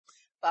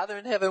Father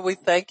in heaven, we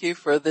thank you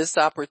for this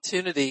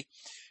opportunity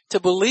to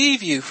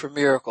believe you for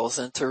miracles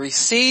and to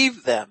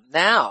receive them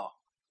now,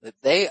 that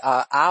they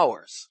are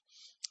ours.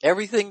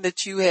 Everything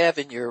that you have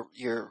in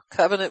your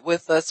covenant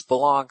with us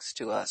belongs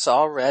to us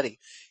already.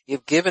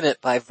 You've given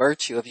it by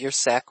virtue of your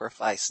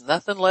sacrifice.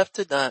 Nothing left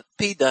to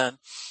be done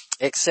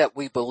except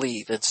we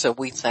believe. And so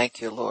we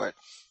thank you, Lord,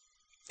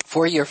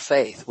 for your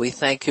faith. We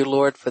thank you,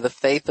 Lord, for the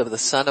faith of the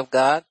Son of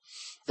God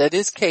that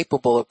is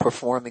capable of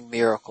performing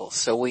miracles.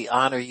 So we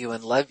honor you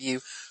and love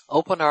you.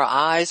 Open our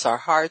eyes, our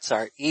hearts,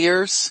 our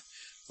ears.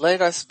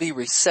 Let us be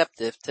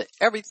receptive to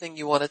everything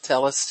you want to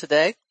tell us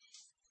today.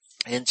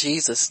 In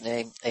Jesus'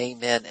 name,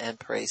 amen and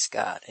praise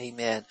God.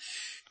 Amen.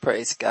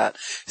 Praise God.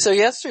 So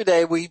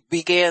yesterday we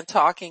began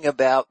talking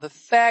about the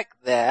fact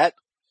that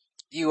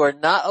you are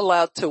not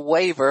allowed to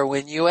waver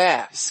when you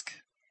ask.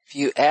 If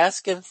you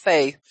ask in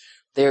faith,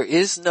 there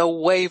is no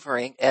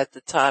wavering at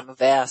the time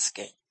of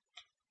asking.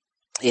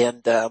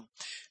 And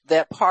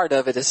that part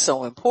of it is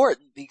so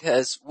important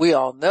because we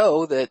all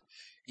know that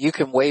you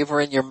can waver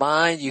in your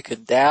mind, you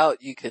can doubt,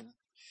 you can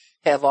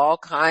have all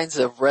kinds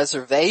of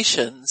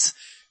reservations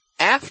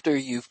after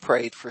you've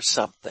prayed for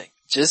something.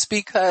 Just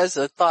because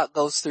a thought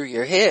goes through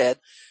your head,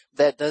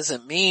 that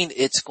doesn't mean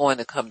it's going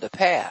to come to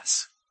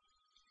pass.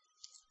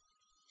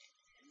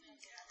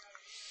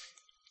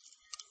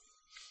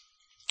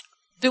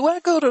 Do I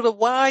go to the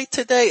Y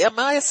today? Am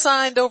I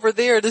assigned over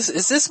there?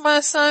 Is this my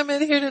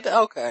assignment here today?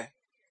 Okay.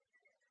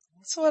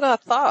 That's what I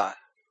thought.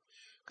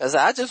 Cause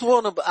I just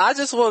want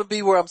to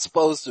be where I'm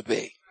supposed to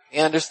be.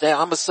 You understand?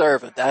 I'm a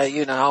servant. I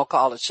don't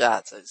call the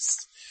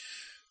shots.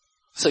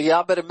 So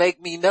y'all better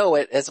make me know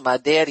it, as my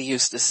daddy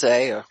used to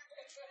say, or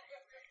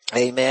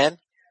amen.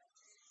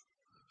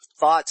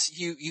 Thoughts,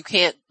 you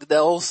can't, the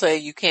old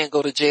saying, you can't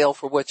go to jail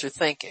for what you're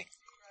thinking.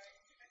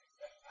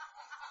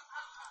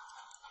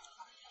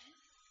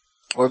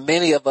 Or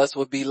many of us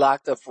would be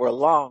locked up for a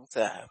long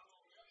time.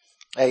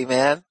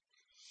 Amen.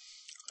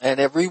 And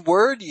every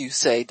word you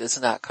say does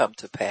not come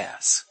to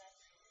pass.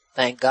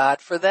 Thank God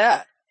for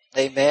that.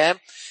 Amen.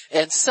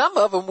 And some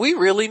of them we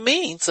really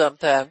mean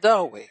sometimes,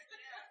 don't we?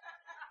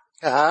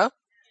 Well,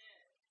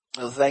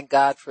 thank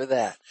God for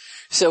that.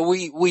 So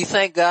we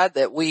thank God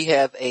that we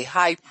have a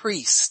high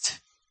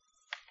priest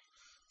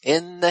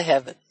in the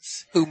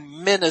heavens who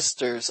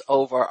ministers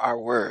over our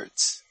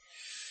words.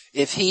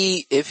 If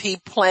he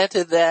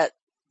planted that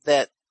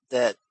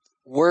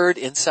word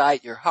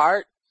inside your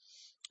heart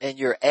and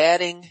you're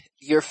adding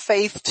your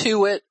faith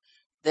to it,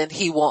 then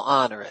he will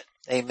honor it.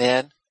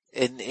 Amen.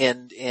 And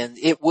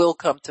it will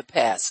come to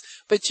pass.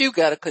 But you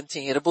gotta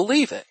continue to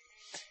believe it.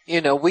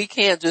 We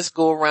can't just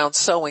go around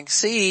sowing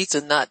seeds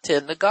and not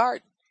tend the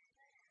garden.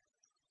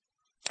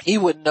 He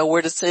wouldn't know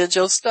where to send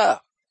your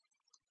stuff.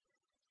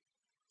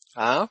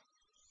 Huh?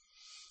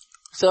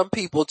 Some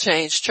people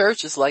change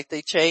churches like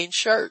they change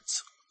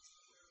shirts.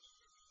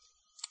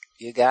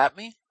 You got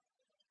me?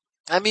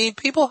 I mean,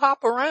 people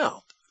hop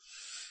around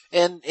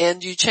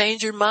and you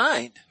change your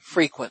mind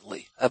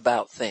frequently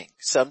about things.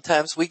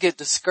 Sometimes we get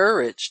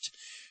discouraged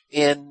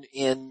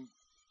in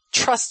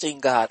trusting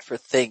God for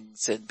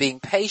things and being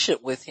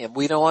patient with him.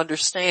 We don't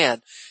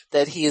understand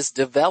that he is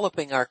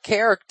developing our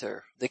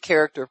character, the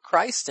character of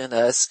Christ in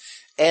us,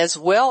 as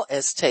well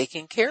as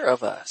taking care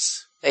of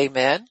us.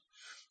 Amen.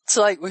 It's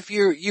like if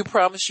you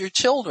promise your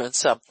children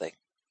something.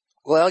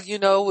 Well,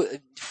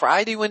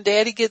 Friday when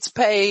daddy gets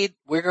paid,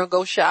 we're going to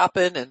go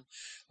shopping and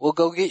we'll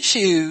go get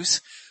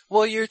shoes.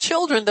 Well, your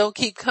children don't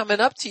keep coming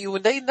up to you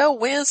when they know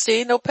Wednesday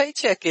ain't no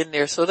paycheck in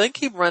there, so they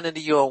keep running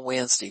to you on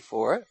Wednesday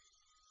for it.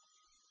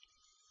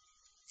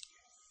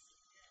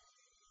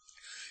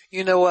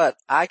 You know what?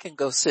 I can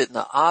go sit in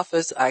the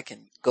office. I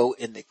can go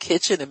in the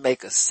kitchen and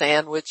make a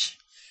sandwich.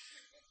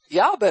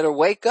 Y'all better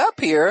wake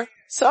up here.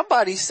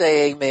 Somebody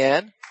say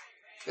amen.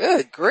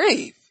 Good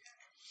grief.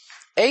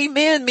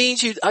 Amen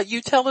means are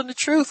you telling the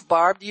truth,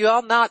 Barb? Do you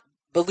all not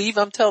believe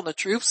I'm telling the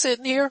truth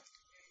sitting here?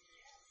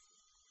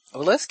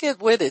 Well, let's get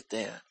with it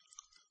then.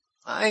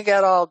 I ain't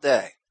got all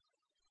day.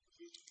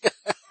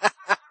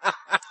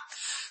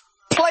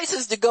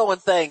 Places to go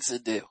and things to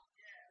do.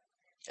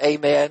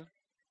 Amen.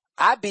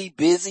 I be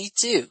busy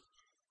too.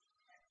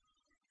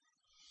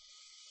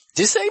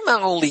 This ain't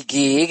my only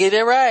gig, ain't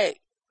it right?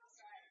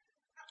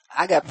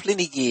 I got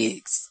plenty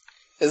gigs.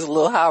 As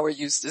little Howard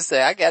used to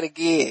say, I got a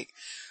gig.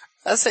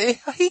 I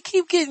say, he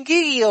keep getting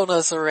giggy on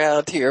us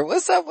around here.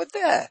 What's up with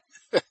that?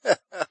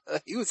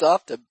 He was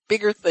off to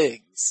bigger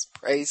things.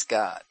 Praise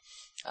God.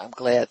 I'm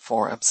glad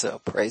for him, so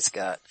praise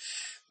God.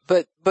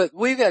 But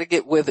we've got to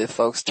get with it,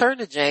 folks. Turn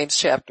to James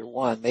chapter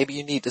 1. Maybe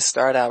you need to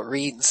start out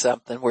reading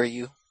something where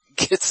you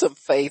get some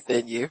faith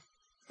in you.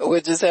 We'll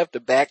just have to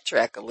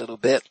backtrack a little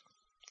bit.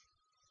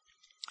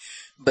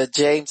 But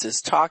James is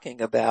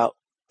talking about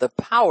the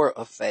power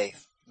of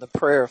faith, the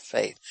prayer of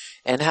faith,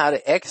 and how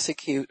to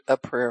execute a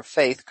prayer of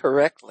faith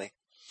correctly.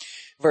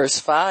 Verse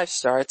 5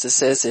 starts, it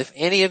says, if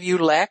any of you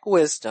lack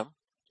wisdom,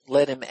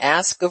 let him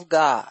ask of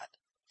God.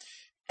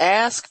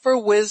 Ask for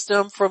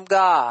wisdom from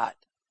God.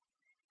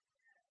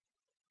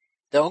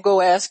 Don't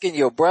go asking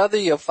your brother,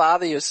 your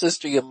father, your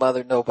sister, your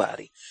mother,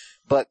 nobody.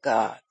 but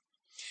God.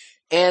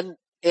 And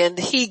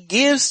he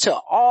gives to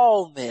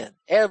all men,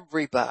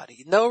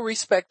 everybody, no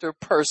respecter of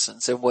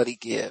persons in what he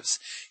gives.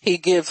 He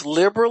gives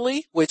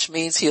liberally, which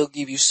means he'll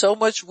give you so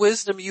much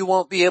wisdom you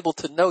won't be able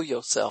to know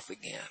yourself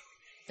again.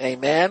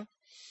 Amen.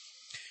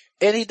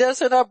 And he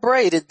doesn't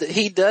upbraid it.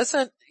 He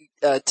doesn't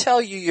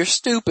tell you you're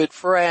stupid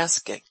for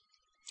asking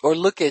or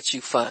look at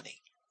you funny,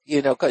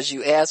 cause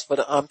you ask for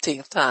the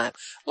umpteenth time,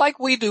 like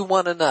we do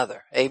one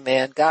another.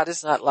 Amen. God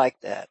is not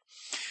like that.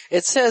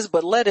 It says,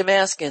 but let him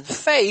ask in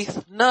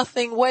faith,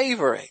 nothing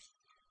wavering.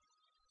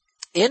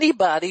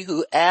 Anybody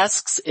who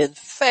asks in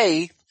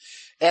faith,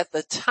 at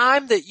the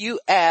time that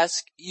you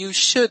ask, you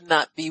should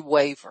not be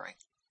wavering.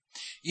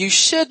 You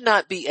should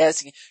not be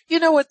asking. You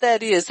know what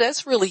that is?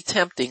 That's really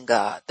tempting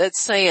God. That's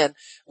saying,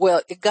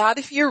 well, God,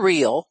 if you're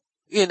real,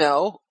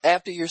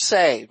 after you're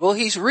saved, well,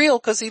 he's real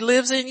because he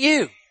lives in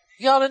you.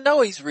 You ought to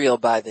know he's real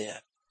by then.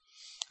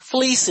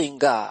 Fleecing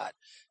God.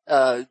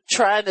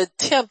 Trying to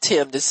tempt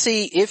him to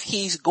see if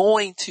he's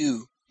going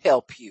to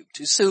help you.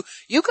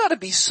 You gotta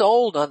be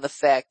sold on the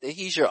fact that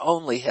he's your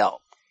only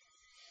help.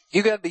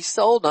 You gotta be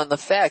sold on the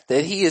fact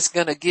that he is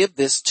gonna give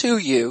this to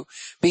you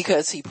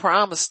because he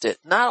promised it,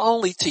 not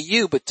only to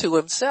you, but to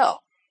himself.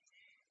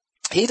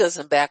 He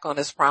doesn't back on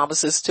his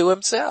promises to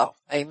himself.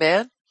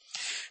 Amen.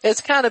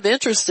 It's kind of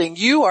interesting.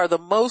 You are the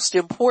most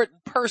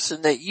important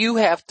person that you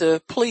have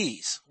to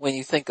please when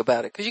you think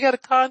about it, because you got a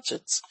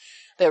conscience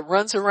that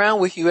runs around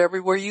with you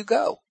everywhere you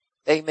go.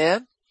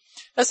 Amen.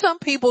 Now some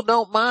people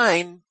don't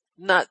mind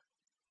not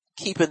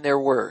keeping their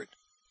word.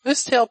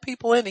 Just tell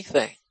people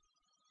anything.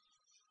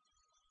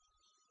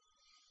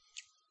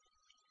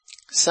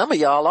 Some of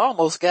y'all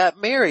almost got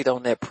married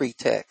on that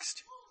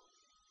pretext.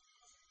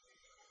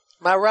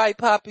 Am I right,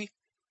 Poppy?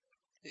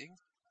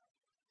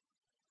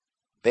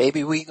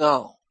 Baby, we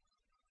gone.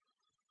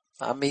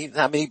 How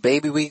many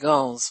baby we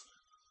gones?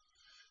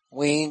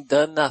 We ain't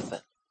done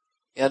nothing.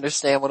 You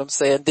understand what I'm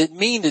saying? Didn't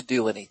mean to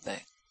do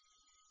anything.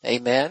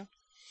 Amen.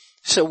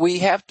 So we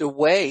have to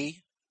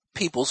weigh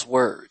people's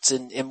words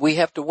and we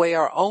have to weigh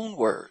our own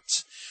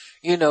words.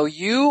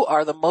 You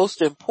are the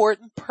most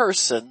important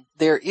person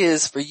there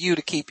is for you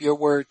to keep your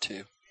word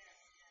to.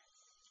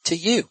 To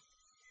you.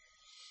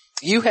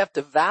 You have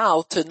to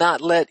vow to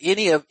not let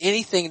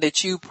anything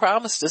that you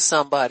promise to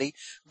somebody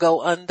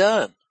go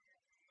undone.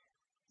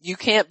 You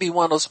can't be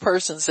one of those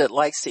persons that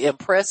likes to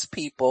impress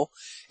people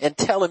and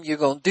tell them you're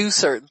going to do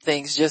certain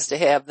things just to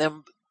have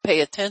them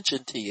pay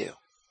attention to you.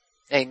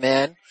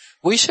 Amen.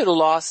 We should have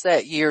lost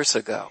that years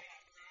ago.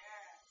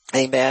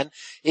 Amen.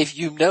 If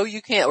you know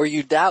you can't or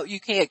you doubt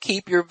you can't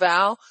keep your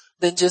vow,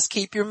 then just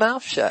keep your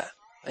mouth shut.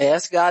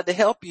 Ask God to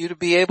help you to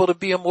be able to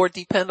be a more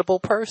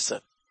dependable person.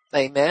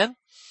 Amen.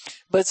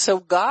 But so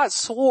God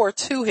swore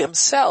to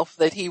himself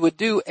that he would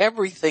do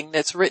everything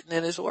that's written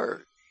in his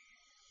word.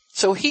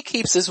 So he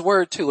keeps his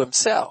word to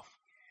himself.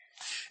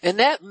 And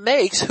that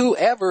makes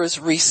whoever is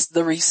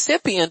the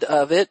recipient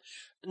of it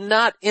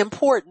not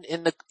important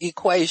in the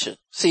equation.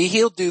 See,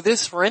 he'll do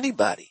this for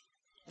anybody.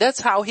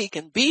 That's how he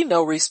can be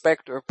no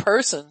respecter of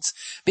persons,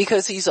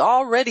 because he's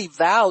already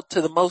vowed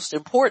to the most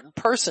important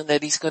person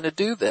that he's going to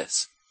do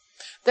this.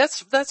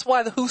 That's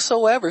why the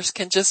whosoevers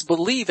can just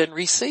believe and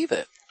receive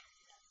it.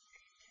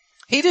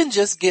 He didn't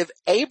just give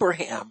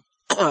Abraham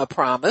a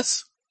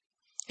promise.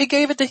 He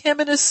gave it to him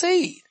and his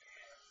seed.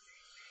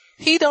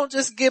 He don't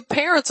just give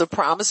parents a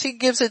promise. He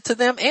gives it to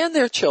them and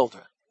their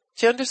children.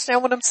 Do you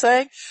understand what I'm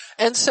saying?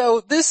 And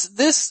so this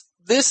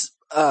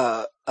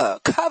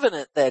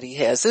covenant that he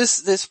has,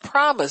 this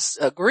promise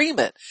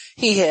agreement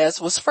he has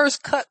was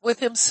first cut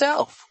with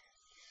himself.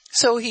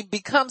 So he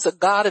becomes a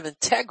God of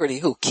integrity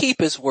who'll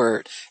keep his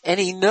word, and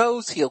he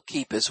knows he'll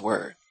keep his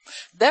word.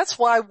 That's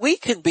why we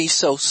can be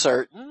so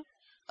certain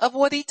of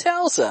what he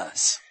tells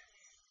us.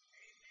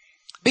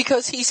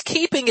 Because he's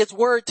keeping his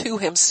word to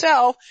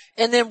himself,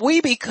 and then we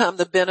become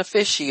the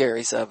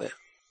beneficiaries of it.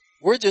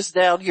 We're just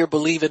down here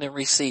believing and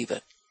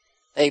receiving.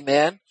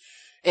 Amen.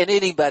 And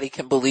anybody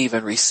can believe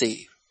and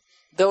receive.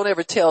 Don't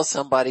ever tell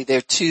somebody they're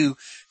too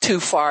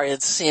far in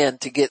sin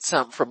to get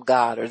something from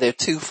God, or they're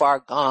too far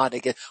gone to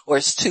get, or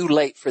it's too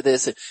late for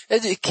this.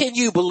 Can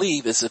you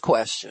believe is the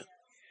question.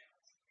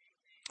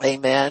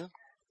 Amen.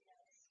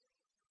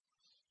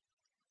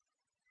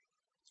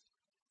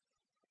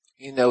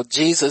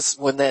 Jesus,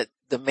 when the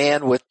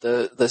man with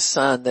the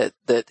son that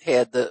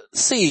had the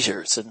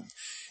seizures, and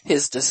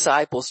his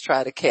disciples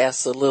tried to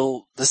cast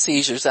the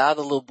seizures out of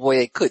the little boy,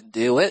 they couldn't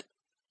do it.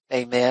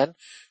 Amen.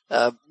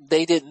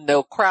 They didn't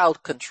know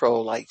crowd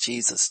control like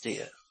Jesus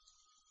did.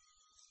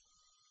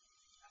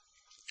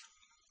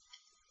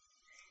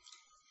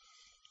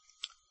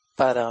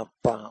 He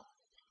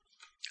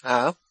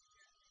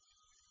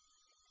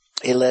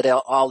let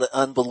out all the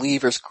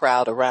unbelievers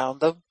crowd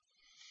around them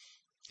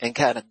and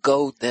kind of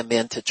goad them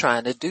into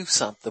trying to do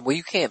something. Well,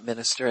 you can't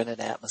minister in an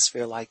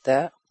atmosphere like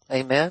that.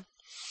 Amen.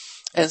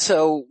 And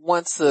so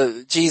once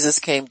Jesus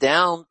came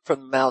down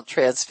from Mount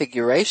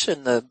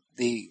Transfiguration, the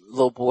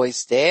little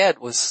boy's dad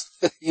was,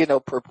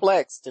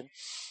 perplexed, and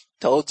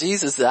Told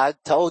Jesus, I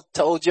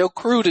told your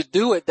crew to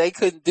do it. They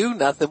couldn't do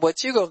nothing.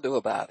 What you gonna do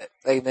about it?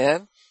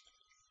 Amen.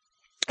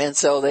 And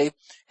so they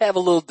have a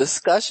little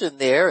discussion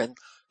there,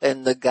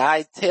 and the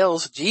guy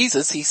tells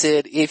Jesus, he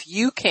said, if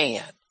you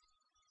can.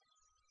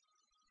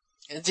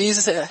 And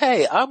Jesus said,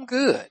 hey, I'm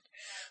good.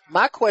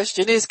 My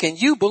question is, can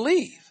you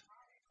believe?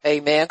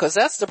 Amen. Cause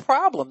that's the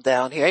problem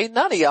down here. Ain't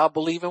none of y'all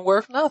believing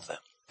worth nothing.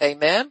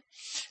 Amen.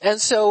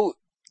 And so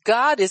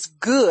God is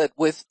good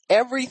with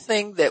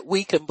everything that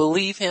we can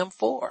believe him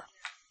for.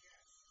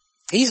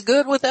 He's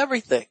good with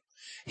everything.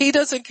 He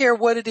doesn't care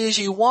what it is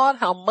you want,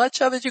 how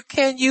much of it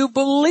can you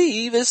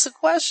believe is the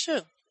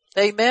question.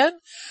 Amen.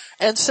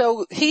 And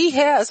so he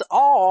has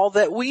all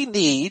that we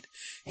need.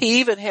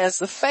 He even has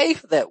the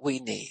faith that we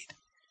need.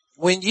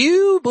 When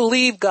you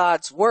believe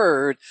God's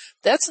word,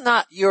 that's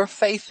not your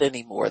faith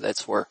anymore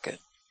that's working.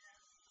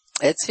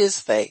 It's his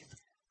faith.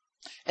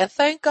 And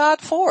thank God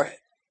for it.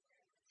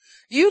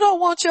 You don't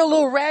want your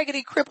little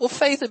raggedy crippled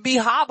faith to be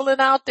hobbling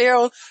out there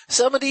on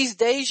some of these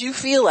days you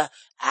feel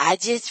I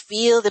just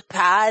feel the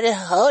power of the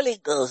Holy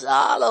Ghost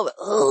all over.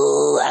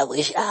 Oh,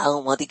 I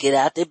don't want to get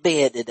out of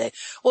bed today.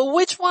 Well,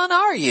 which one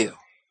are you?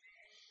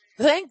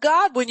 Thank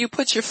God when you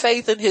put your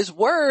faith in his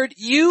word,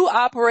 you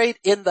operate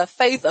in the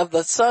faith of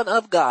the Son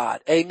of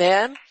God.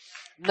 Amen.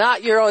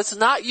 It's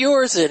not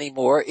yours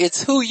anymore.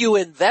 It's who you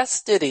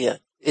invested in.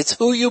 It's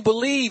who you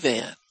believe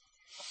in.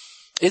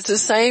 It's the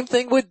same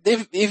thing with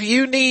if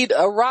you need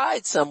a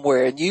ride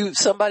somewhere and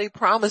somebody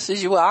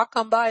promises you, well, I'll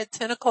come by at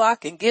 10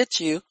 o'clock and get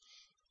you.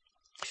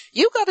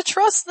 You gotta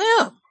trust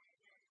them.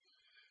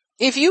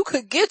 If you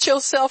could get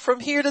yourself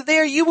from here to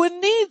there, you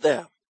wouldn't need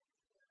them.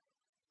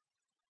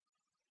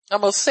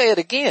 I'm going to say it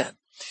again.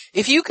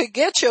 If you could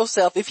get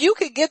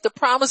the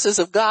promises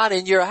of God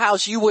in your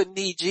house, you wouldn't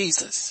need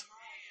Jesus.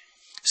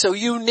 So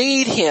you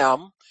need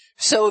him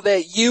so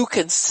that you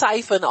can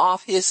siphon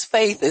off his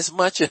faith as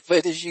much of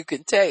it as you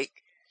can take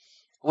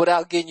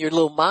without getting your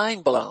little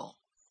mind blown.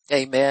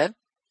 Amen.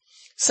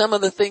 Some of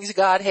the things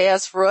God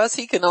has for us,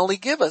 he can only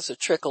give us a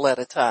trickle at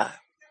a time.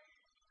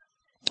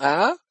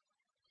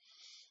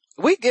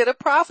 We get a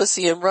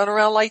prophecy and run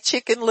around like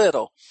Chicken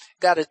Little.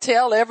 Got to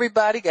tell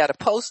everybody, got to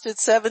post it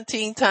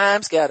 17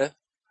 times, and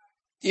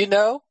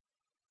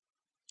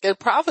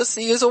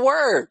prophecy is a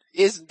word.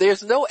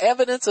 There's no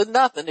evidence of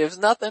nothing. There's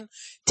nothing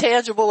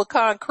tangible or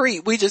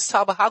concrete. We just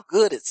talk about how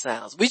good it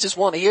sounds. We just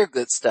want to hear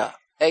good stuff.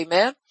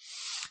 Amen.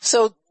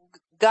 So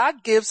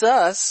God gives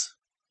us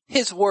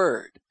his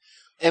word.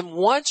 And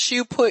once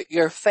you put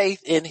your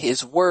faith in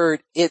his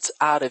word, it's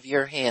out of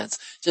your hands.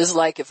 Just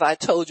like if I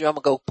told you I'm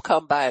going to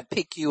come by and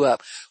pick you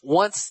up.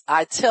 Once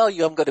I tell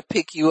you I'm going to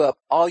pick you up,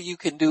 all you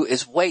can do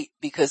is wait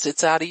because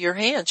it's out of your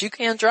hands. You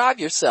can't drive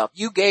yourself.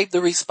 You gave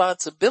the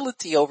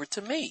responsibility over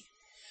to me.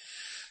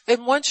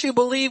 And once you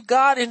believe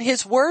God in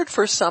his word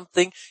for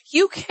something,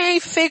 you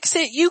can't fix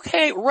it. You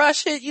can't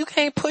rush it. You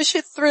can't push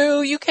it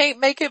through. You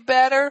can't make it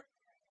better.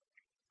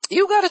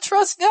 You got to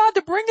trust God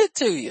to bring it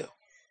to you.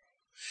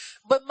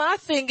 But my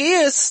thing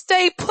is,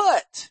 stay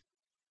put.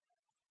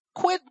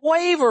 Quit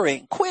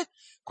wavering. Quit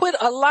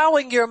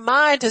allowing your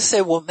mind to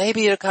say, well,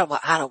 maybe it'll come.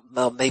 I don't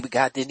know. Maybe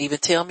God didn't even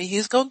tell me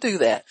he's going to do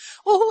that.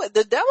 Well,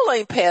 the devil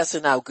ain't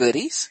passing out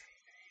goodies.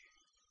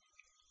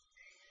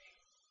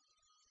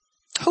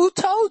 Who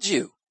told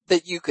you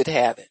that you could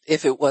have it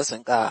if it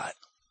wasn't God?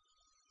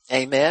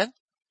 Amen.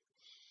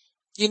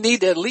 You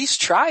need to at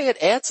least try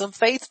it, add some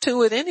faith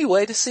to it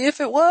anyway to see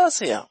if it was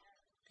him.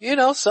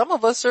 Some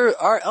of us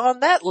are on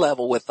that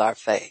level with our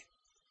faith.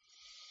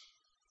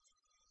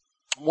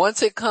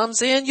 Once it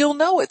comes in, you'll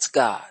know it's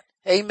God.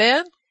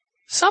 Amen.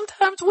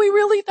 Sometimes we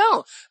really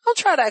don't. Don't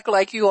try to act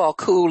like you all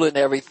cool and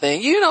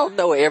everything. You don't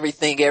know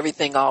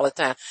everything all the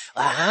time.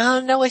 Well, I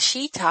don't know what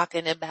she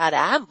talking about.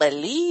 I'm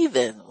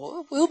believing.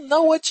 We'll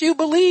know what you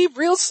believe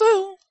real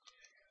soon.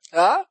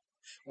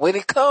 When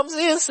it comes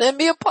in, send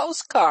me a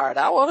postcard.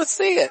 I want to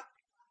see it.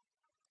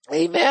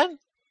 Amen.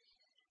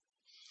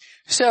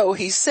 So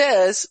he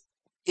says,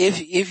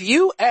 if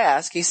you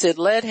ask, he said,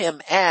 let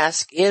him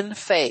ask in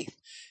faith.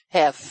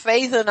 Have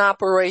faith in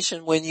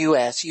operation when you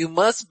ask. You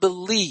must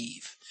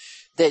believe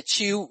that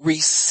you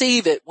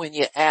receive it when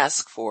you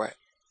ask for it,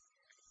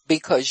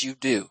 because you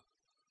do.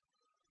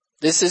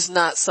 This is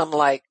not some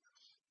like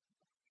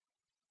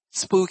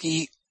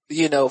spooky,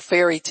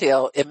 fairy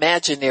tale,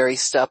 imaginary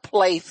stuff,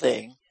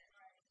 plaything.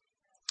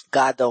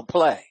 God don't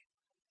play.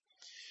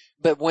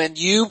 But when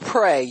you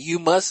pray, you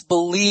must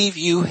believe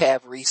you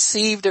have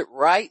received it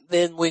right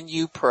then when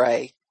you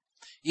pray.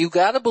 You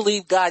gotta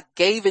believe God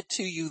gave it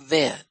to you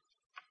then.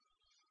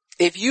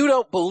 If you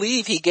don't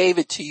believe he gave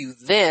it to you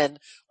then,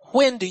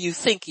 when do you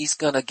think he's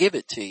gonna give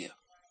it to you?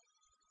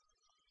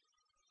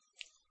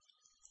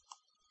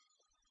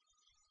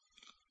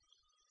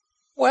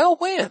 Well,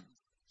 when?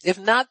 If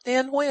not,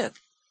 then when?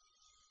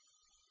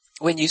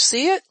 When you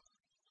see it?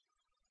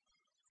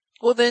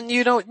 Well, then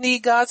you don't need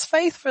God's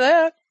faith for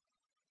that.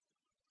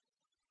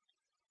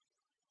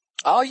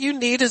 All you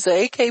need is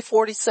an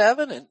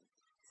AK-47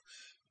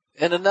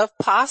 and enough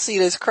posse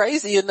that's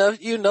crazy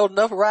enough,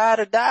 enough ride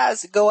or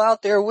dies to go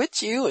out there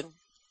with you, and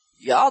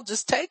y'all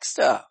just take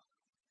stuff.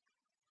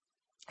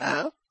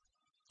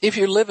 If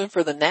you're living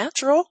for the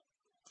natural,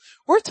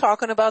 we're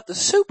talking about the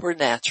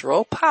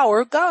supernatural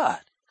power of God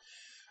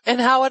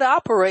and how it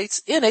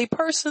operates in a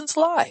person's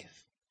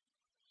life.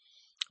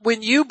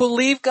 When you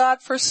believe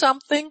God for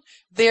something,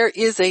 there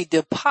is a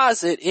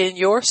deposit in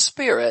your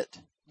spirit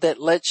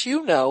that lets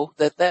you know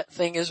that that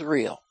thing is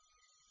real.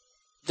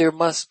 There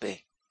must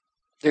be.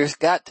 There's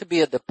got to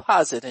be a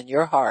deposit in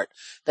your heart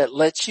that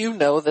lets you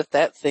know that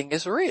that thing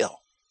is real.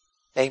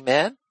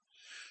 Amen.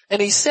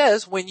 And he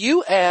says, when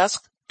you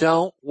ask,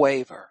 don't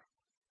waver.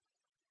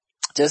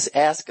 Just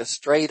ask a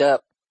straight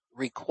up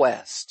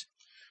request.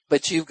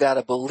 But you've got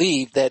to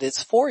believe that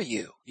it's for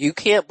you. You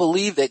can't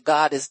believe that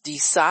God is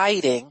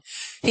deciding.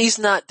 He's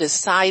not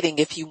deciding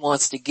if he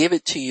wants to give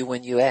it to you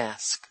when you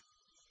ask.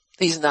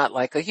 He's not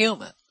like a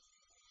human.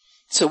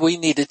 So we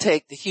need to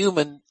take the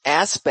human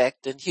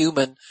aspect and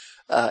human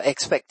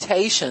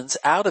expectations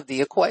out of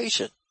the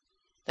equation.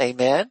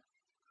 Amen.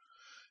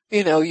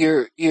 You know,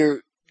 you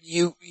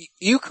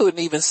couldn't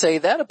even say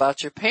that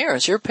about your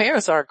parents. Your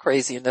parents aren't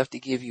crazy enough to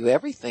give you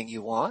everything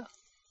you want.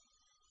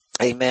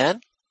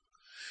 Amen.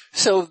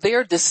 So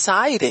they're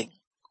deciding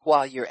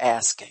while you're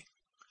asking.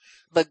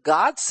 But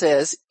God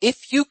says,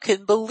 if you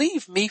can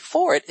believe me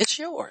for it, it's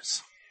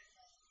yours.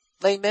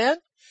 Amen.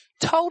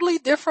 Totally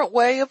different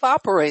way of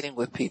operating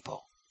with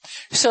people.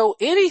 So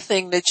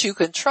anything that you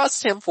can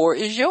trust him for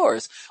is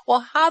yours. Well,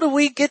 how do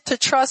we get to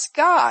trust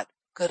God?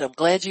 Good. I'm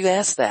glad you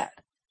asked that.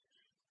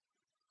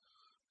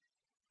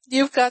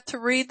 You've got to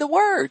read the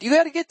word. You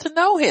got to get to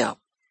know him.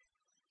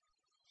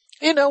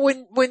 You know,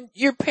 when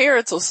your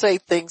parents will say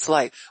things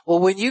like, well,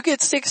 when you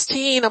get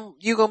 16,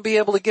 you're going to be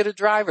able to get a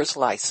driver's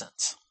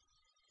license.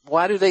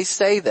 Why do they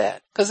say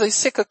that? Because they're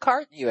sick of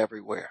carting you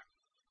everywhere.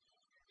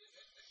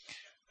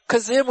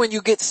 Because then when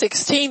you get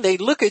 16, they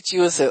look at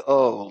you and say,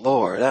 oh,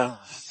 Lord,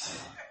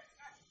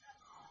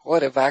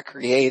 what have I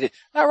created?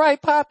 All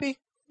right, Poppy,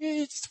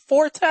 it's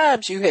 4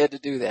 times you had to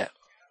do that.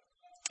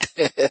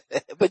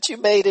 But you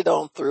made it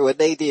on through, and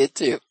they did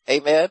too.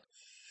 Amen.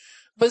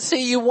 But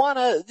see,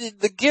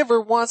 the giver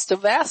wants to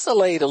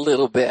vacillate a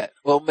little bit.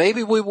 Well,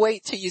 maybe we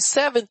wait till you're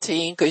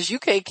 17 because you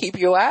can't keep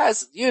your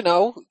eyes, you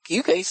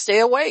can't stay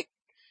awake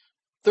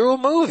through a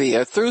movie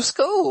or through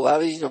school. I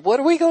mean, what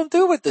are we going to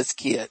do with this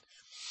kid?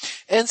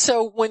 And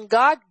so when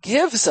God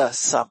gives us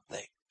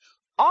something,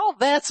 all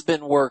that's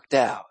been worked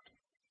out.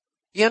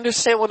 You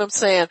understand what I'm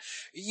saying?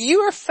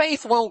 Your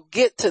faith won't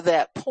get to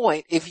that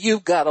point if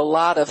you've got a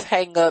lot of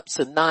hang-ups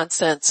and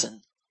nonsense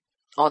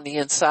on the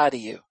inside of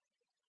you.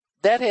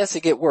 That has to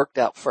get worked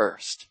out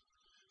first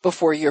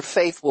before your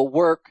faith will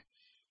work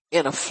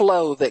in a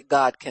flow that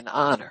God can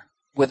honor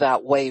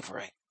without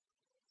wavering.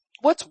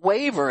 What's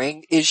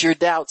wavering is your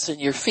doubts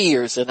and your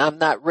fears, and I'm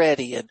not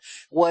ready, and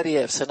what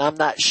ifs, and I'm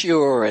not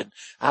sure, and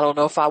I don't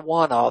know if I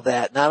want all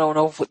that, and I don't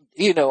know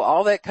if,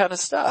 all that kind of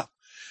stuff.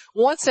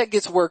 Once that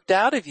gets worked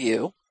out of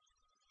you,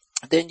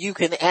 then you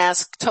can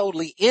ask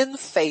totally in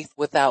faith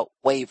without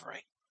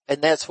wavering. And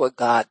that's what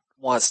God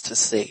wants to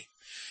see.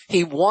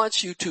 He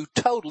wants you to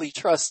totally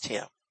trust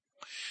him.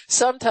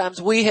 Sometimes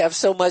we have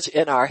so much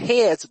in our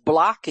heads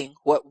blocking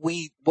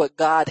what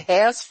God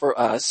has for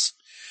us.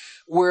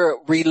 We're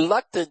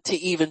reluctant to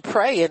even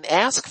pray and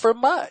ask for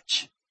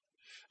much.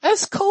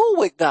 That's cool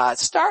with God.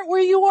 Start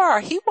where you are.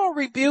 He won't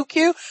rebuke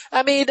you.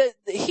 I mean,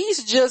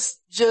 he's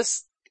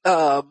just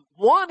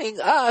wanting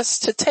us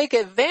to take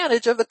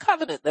advantage of the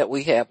covenant that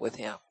we have with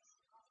him.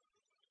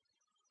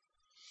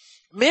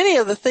 Many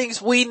of the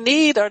things we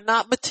need are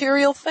not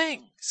material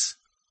things.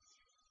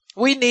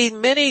 We need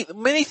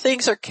many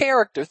things are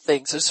character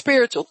things or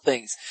spiritual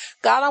things.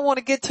 God, I want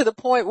to get to the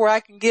point where I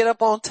can get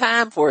up on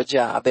time for a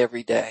job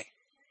every day.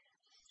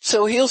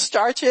 So he'll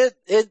start you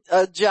at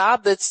a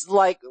job that's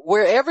like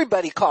where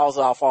everybody calls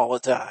off all the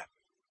time.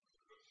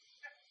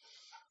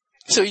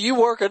 So you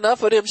work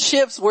enough of them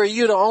shifts where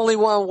you're the only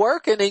one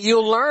working, and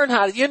you'll learn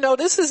how to,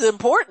 this is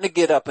important to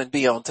get up and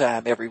be on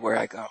time everywhere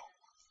I go.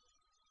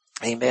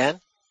 Amen.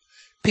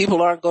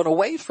 People aren't going to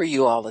wait for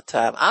you all the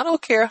time. I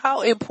don't care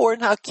how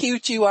important, how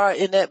cute you are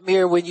in that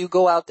mirror when you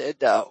go out that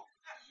door.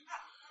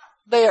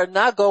 They are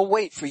not going to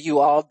wait for you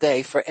all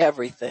day for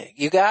everything.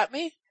 You got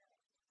me?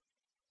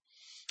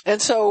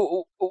 And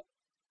so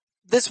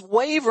this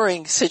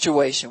wavering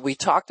situation, we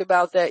talked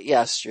about that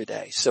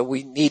yesterday. So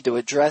we need to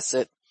address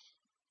it.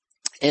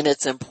 And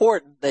it's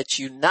important that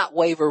you not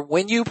waver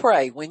when you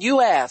pray, when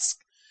you ask.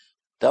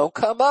 Don't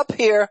come up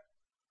here.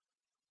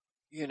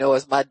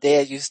 As my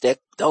dad used to,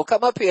 don't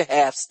come up here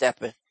half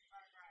stepping.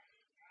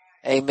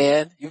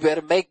 Amen. You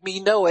better make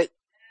me know it.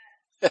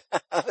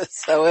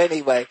 So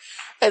anyway,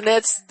 and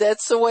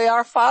that's the way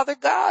our Father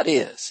God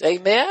is.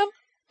 Amen.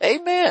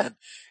 Amen.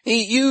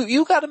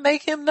 You got to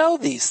make him know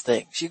these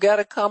things. You got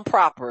to come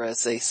proper,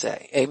 as they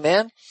say.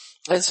 Amen.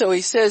 And so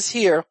he says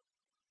here,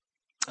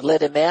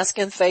 let him ask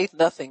in faith,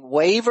 nothing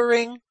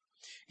wavering.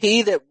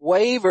 He that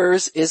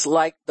wavers is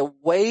like the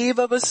wave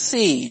of a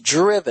sea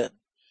driven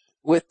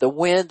with the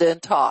wind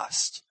and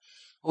tossed.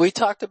 We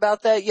talked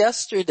about that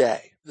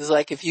yesterday. It's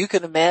like if you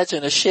can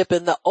imagine a ship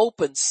in the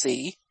open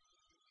sea,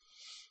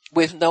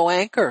 with no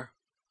anchor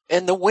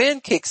and the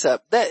wind kicks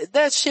up.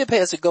 That ship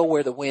has to go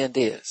where the wind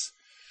is.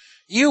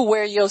 You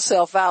wear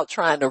yourself out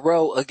trying to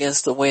row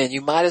against the wind.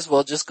 You might as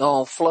well just go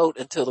on float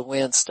until the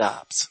wind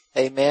stops.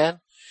 Amen.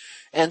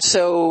 And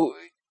so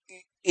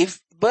if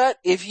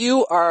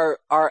you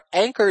are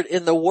anchored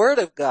in the word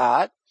of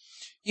God,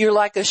 you're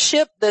like a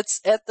ship that's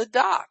at the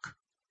dock.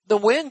 The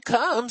wind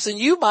comes and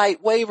you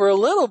might waver a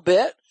little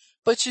bit,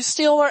 but you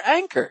still are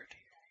anchored.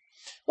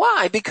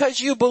 Why? Because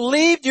you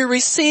believed, you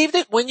received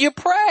it when you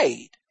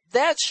prayed.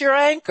 That's your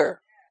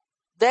anchor.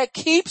 That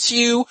keeps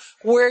you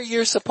where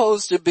you're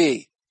supposed to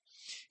be.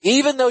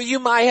 Even though you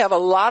might have a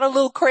lot of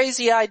little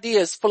crazy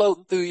ideas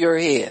floating through your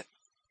head.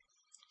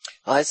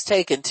 Oh, it's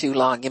taken too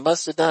long. You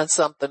must have done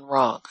something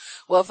wrong.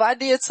 Well, if I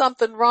did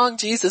something wrong,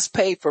 Jesus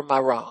paid for my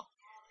wrong.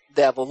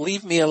 Devil,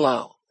 leave me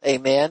alone.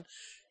 Amen.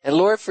 And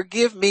Lord,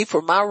 forgive me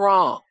for my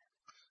wrong.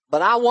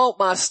 But I want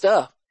my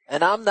stuff.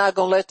 And I'm not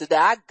going to let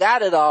I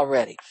got it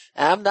already.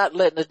 And I'm not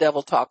letting the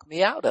devil talk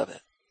me out of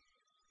it.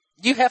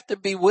 You have to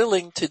be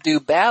willing to do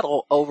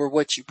battle over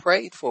what you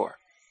prayed for.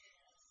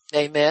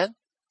 Amen.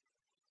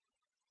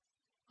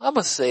 I'm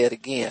going to say it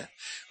again.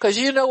 Because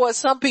you know what?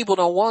 Some people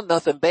don't want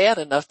nothing bad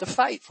enough to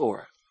fight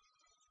for.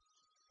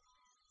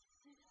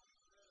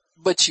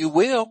 But you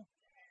will.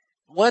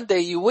 One day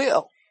you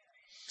will.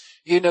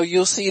 You know,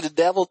 you'll see the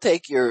devil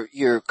take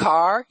your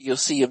car. You'll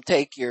see him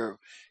take your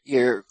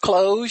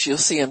clothes. You'll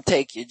see him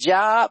take your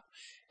job.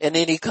 And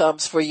then he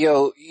comes for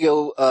your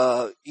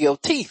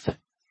teeth.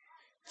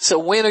 So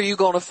when are you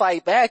going to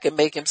fight back and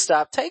make him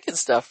stop taking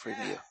stuff from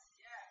you?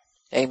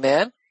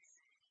 Amen.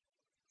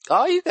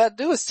 All you got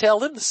to do is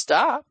tell him to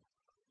stop.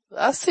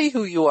 I see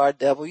who you are,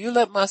 devil. You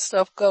let my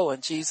stuff go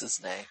in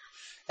Jesus' name.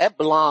 That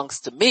belongs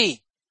to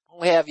me. I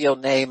don't have your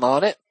name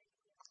on it.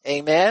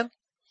 Amen.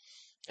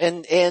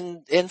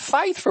 And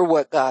fight for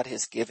what God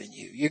has given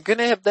you. You're going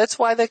to have, that's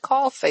why they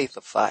call faith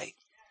a fight.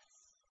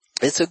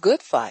 It's a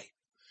good fight.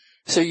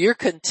 So you're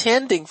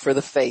contending for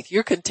the faith.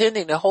 You're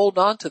contending to hold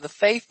on to the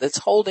faith that's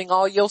holding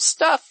all your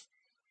stuff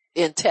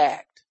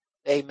intact.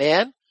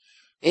 Amen.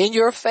 In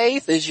your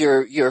faith is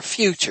your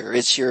future.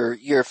 It's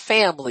your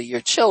family,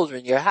 your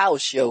children, your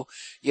house,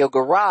 your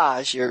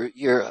garage,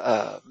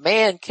 your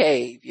man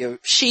cave, your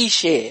she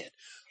shed.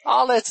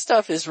 All that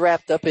stuff is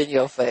wrapped up in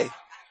your faith.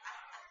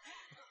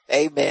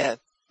 Amen.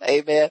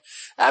 Amen.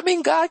 I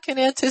mean, God can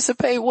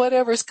anticipate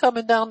whatever's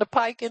coming down the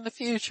pike in the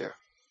future.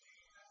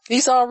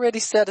 He's already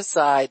set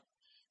aside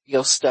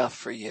your stuff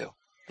for you.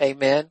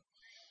 Amen.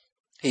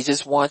 He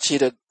just wants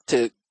you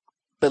to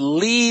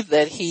believe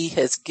that he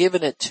has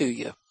given it to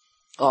you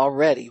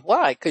already.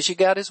 Why? Because you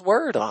got his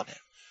word on it.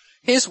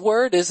 His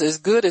word is as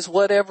good as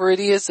whatever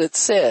it is it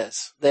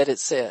says.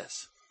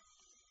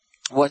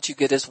 Once you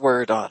get his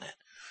word on it.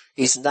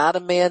 He's not a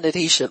man that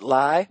he should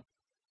lie,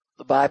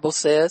 the Bible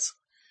says,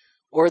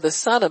 or the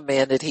son of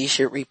man that he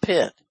should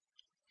repent.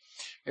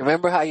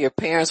 Remember how your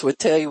parents would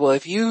tell you, well,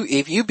 if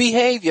you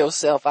behave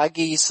yourself, I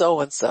give you so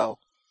and so.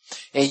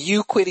 And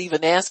you quit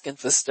even asking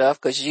for stuff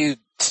because you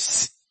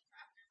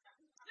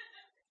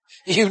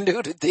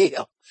knew the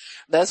deal.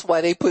 That's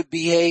why they put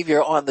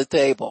behavior on the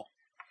table.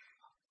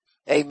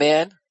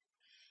 Amen.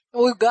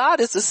 Well, God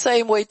is the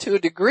same way to a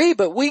degree,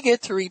 but we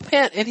get to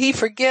repent and he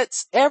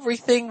forgets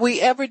everything we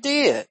ever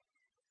did.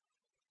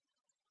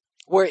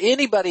 Where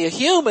anybody, a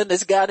human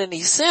that's got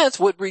any sense,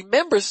 would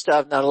remember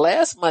stuff. Now, the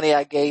last money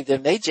I gave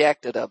them, they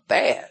jacked it up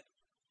bad.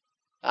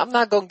 I'm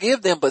not going to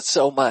give them but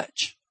so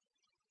much.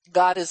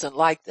 God isn't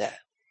like that.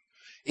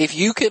 If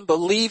you can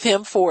believe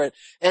him for it.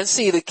 And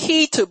see, the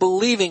key to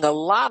believing a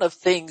lot of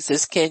things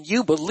is, can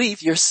you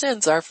believe your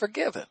sins are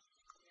forgiven?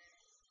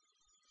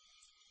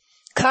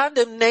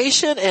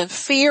 Condemnation and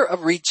fear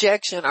of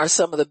rejection are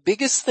some of the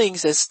biggest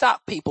things that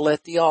stop people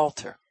at the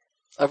altar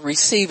of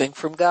receiving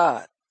from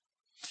God.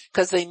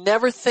 Because they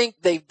never think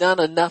they've done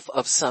enough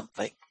of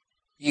something.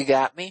 You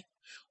got me?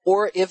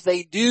 Or if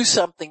they do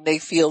something they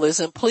feel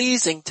isn't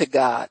pleasing to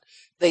God,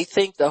 they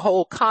think the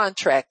whole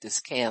contract is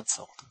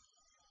canceled.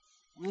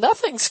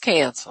 Nothing's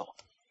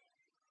canceled.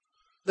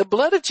 The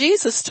blood of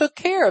Jesus took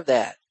care of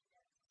that.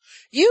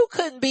 You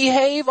couldn't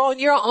behave on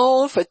your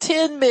own for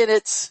 10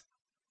 minutes.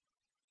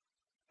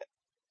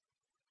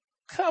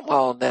 Come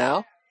on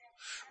now.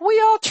 We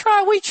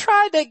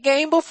tried that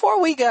game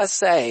before we got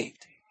saved.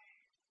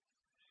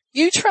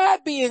 You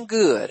tried being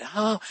good.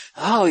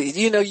 Oh,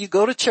 you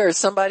go to church.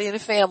 Somebody in the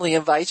family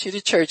invites you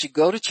to church. You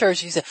go to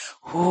church. You say,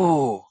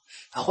 oh,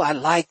 I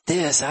like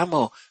this. I'm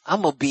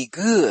gonna be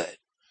good.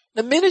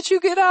 The minute you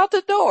get out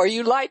the door,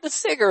 you light a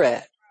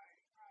cigarette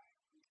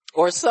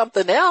or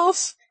something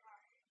else.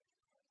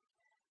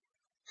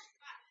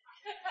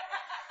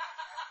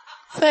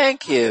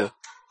 Thank you.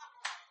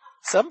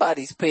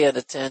 Somebody's paying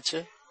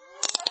attention.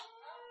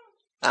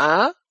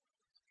 True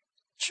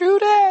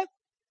that.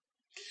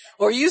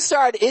 Or you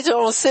start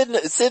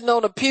sitting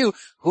on a pew.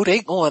 Who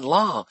they going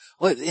long?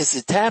 What, is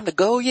it time to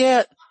go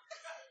yet?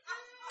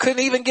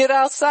 Couldn't even get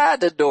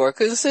outside the door.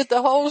 Couldn't sit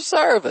the whole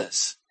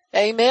service.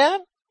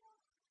 Amen.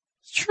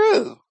 It's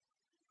true.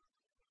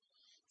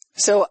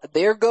 So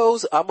there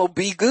goes, I'm going to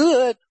be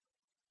good.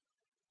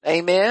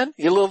 Amen.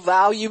 Your little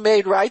vow you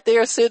made right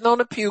there sitting on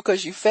the pew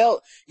because you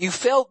felt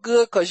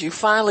good because you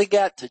finally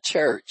got to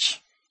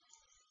church.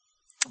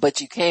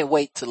 But you can't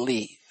wait to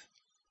leave.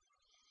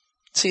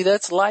 See,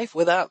 that's life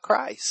without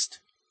Christ.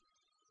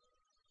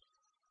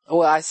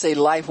 Well, I say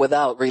life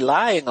without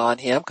relying on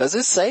him because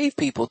it's saved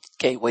people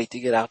can't wait to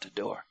get out the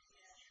door.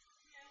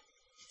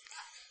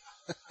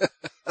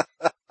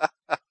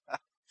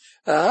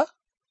 Huh?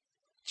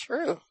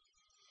 True.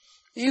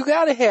 You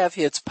gotta have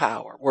his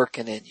power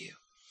working in you.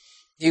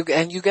 You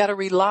gotta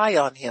rely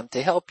on him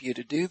to help you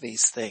to do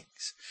these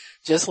things.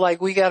 Just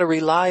like we gotta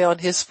rely on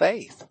his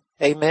faith.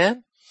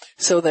 Amen?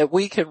 So that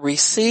we can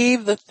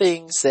receive the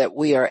things that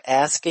we are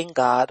asking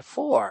God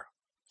for.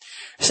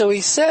 So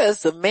he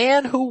says the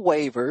man who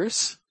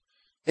wavers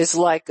is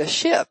like a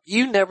ship.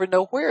 You never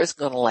know where it's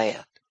gonna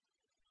land.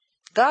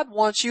 God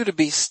wants you to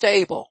be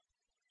stable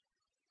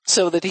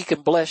so that he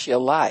can bless your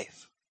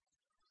life.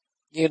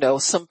 You know,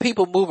 some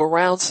people move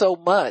around so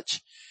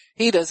much,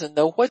 he doesn't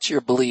know what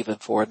you're believing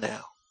for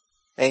now.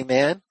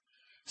 Amen.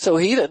 So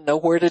he doesn't know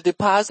where to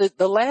deposit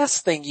the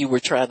last thing you were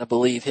trying to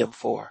believe him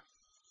for.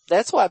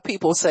 That's why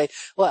people say,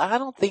 well, I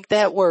don't think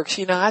that works.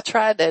 You know, I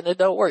tried that and it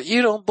don't work.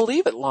 You don't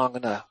believe it long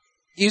enough.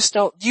 You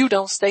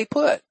don't stay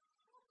put.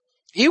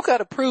 You got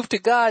to prove to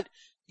God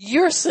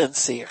you're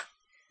sincere.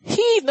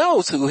 He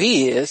knows who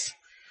he is.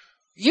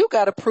 You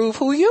got to prove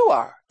who you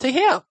are to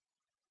him.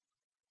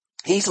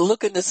 He's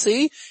looking to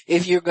see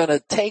if you're going to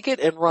take it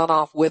and run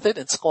off with it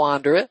and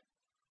squander it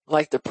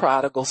like the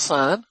prodigal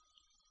son.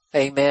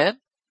 Amen.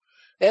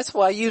 That's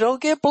why you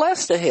don't get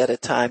blessed ahead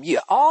of time.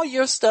 All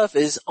your stuff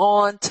is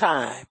on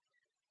time.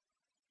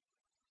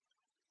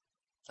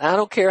 I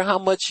don't care how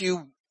much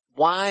you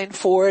whine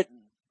for it.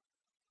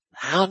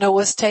 I don't know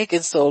what's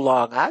taking so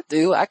long. I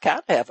do. I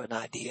kind of have an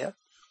idea.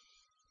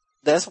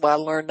 That's why I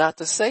learned not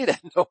to say that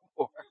no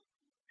more.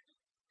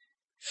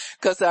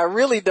 Because I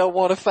really don't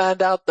want to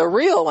find out the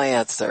real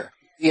answer.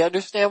 You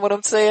understand what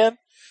I'm saying?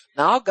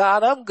 No,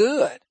 God, I'm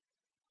good.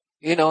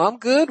 You know, I'm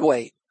good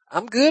waiting.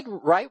 I'm good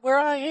right where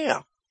I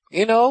am.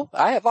 You know,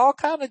 I have all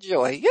kind of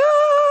joy. Yeah.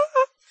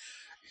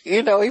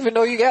 You know, even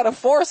though you got to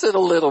force it a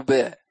little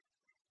bit.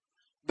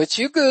 But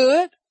you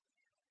good.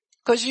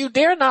 Because you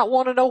dare not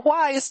want to know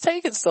why it's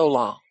taking so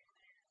long.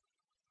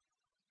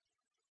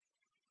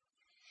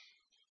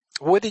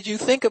 What did you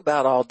think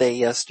about all day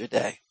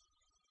yesterday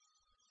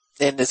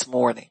and this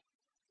morning?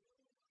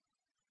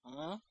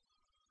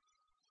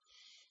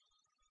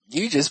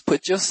 You just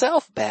put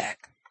yourself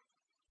back.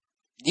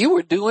 You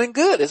were doing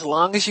good as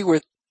long as you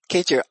were,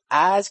 get your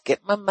eyes,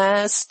 get my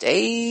mind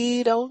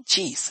stayed on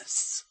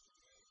Jesus.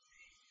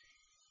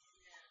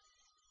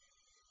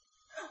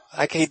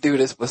 I can't do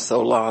this for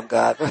so long,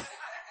 God.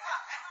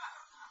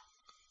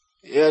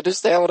 You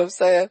understand what I'm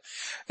saying?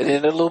 And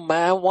then the little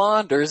mind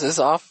wanders, it's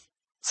off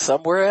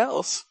somewhere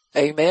else.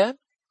 Amen.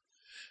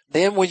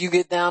 Then when you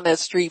get down that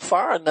street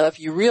far enough,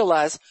 you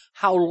realize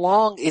how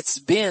long it's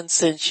been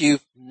since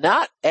you've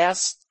not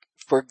asked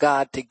for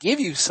God to give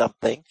you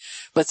something,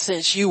 but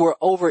since you were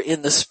over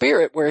in the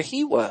spirit where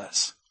he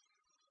was.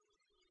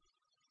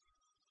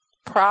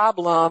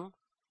 Problem.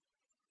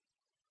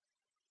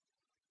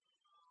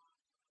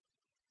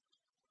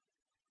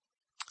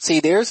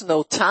 See, there's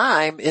no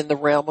time in the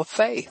realm of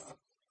faith.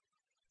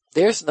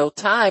 There's no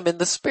time in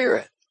the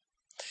spirit.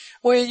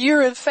 When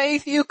you're in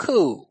faith, you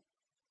cool.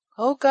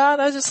 Oh God,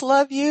 I just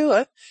love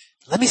you.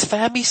 Let me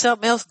find me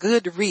something else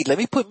good to read. Let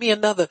me put me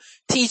another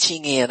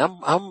teaching in.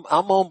 I'm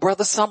on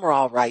Brother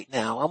Summerall right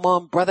now. I'm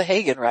on Brother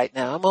Hagin right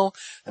now. I'm on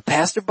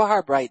Pastor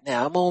Barb right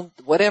now. I'm on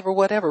whatever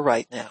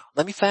right now.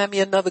 Let me find me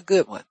another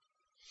good one.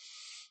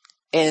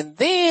 And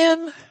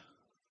then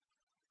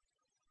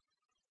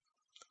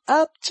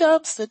up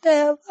jumps the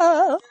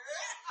devil.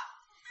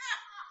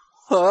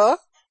 Huh?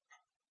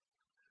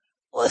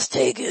 What's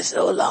taking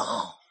so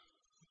long?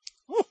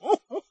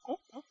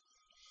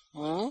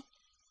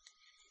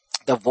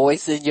 The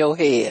voice in your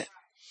head.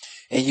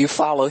 And you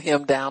follow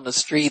him down the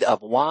street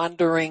of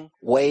wandering,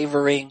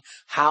 wavering.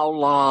 How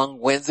long?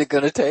 When's it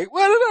going to take?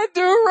 What did I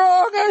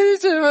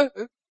do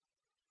wrong?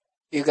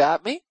 You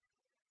got me?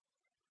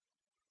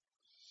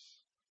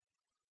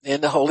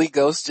 And the Holy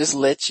Ghost just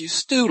lets you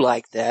stew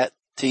like that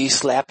till you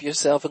slap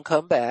yourself and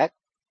come back.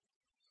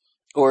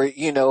 Or,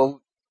 you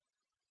know,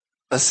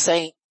 a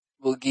saint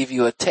will give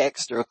you a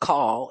text or a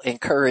call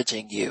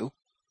encouraging you.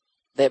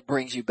 That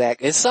brings you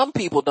back. And some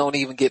people don't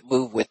even get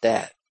moved with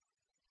that.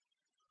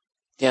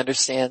 You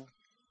understand?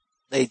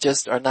 They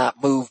just are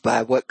not moved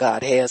by what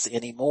God has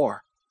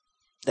anymore.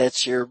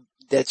 That's your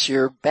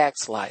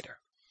backslider.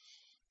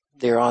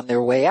 They're on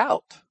their way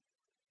out.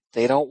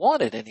 They don't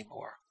want it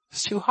anymore.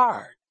 It's too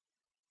hard.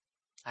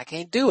 I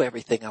can't do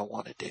everything I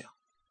want to do.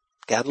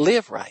 Gotta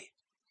live right.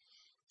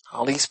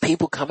 All these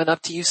people coming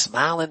up to you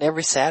smiling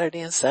every Saturday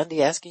and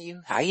Sunday asking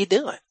you, how you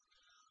doing?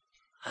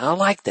 I don't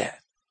like that.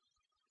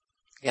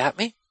 Got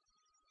me?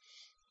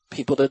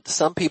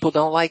 Some people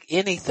don't like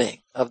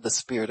anything of the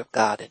Spirit of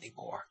God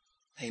anymore.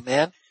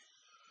 Amen?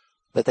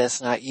 But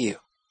that's not you.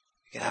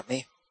 Got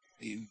me?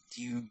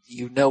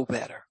 You know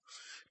better.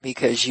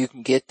 because you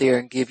can get there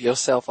and give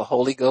yourself a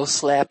Holy Ghost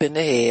slap in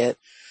the head.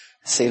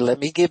 Say, let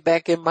me get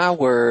back in my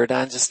word.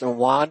 I just done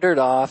wandered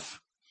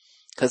off,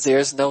 because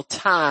there's no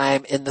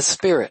time in the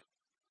spirit.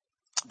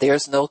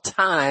 There's no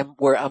time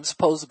where I'm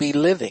supposed to be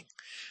living.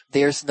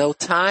 There's no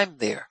time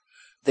there.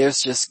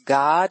 There's just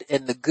God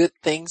and the good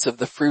things of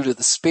the fruit of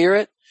the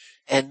Spirit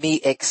and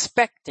me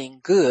expecting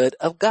good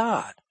of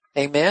God.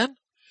 Amen?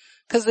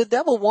 Because the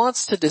devil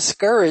wants to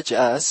discourage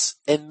us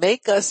and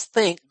make us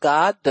think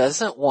God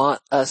doesn't want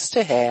us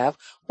to have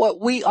what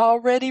we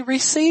already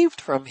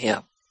received from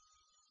him.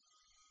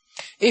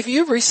 If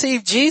you've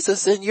received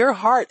Jesus in your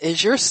heart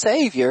as your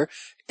Savior,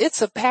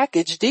 it's a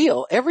package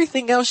deal.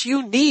 Everything else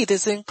you need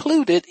is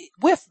included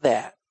with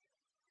that.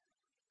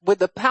 With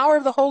the power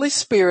of the Holy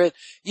Spirit,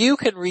 you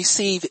can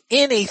receive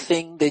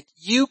anything that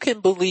you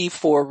can believe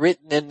for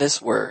written in this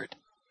word.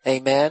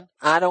 Amen.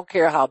 I don't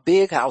care how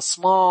big, how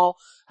small,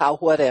 how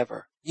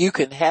whatever. You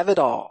can have it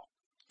all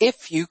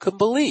if you can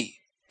believe.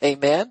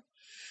 Amen.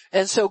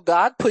 And so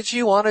God puts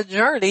you on a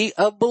journey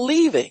of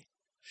believing.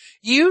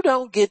 You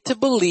don't get to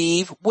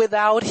believe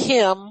without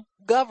him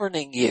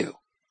governing you.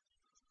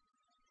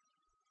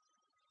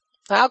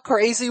 How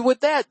crazy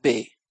would that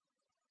be?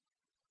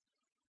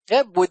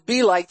 That would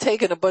be like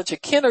taking a bunch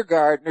of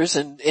kindergartners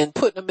and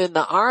putting them in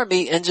the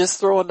army and just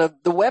throwing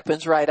the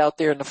weapons right out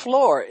there on the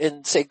floor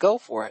and say, go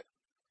for it.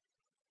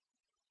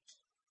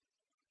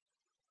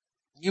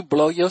 You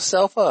blow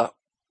yourself up.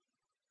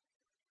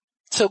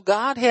 So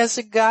God has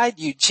to guide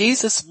you.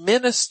 Jesus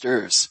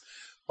ministers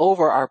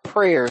over our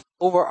prayers,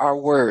 over our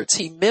words.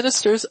 He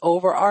ministers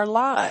over our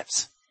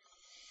lives.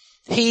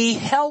 He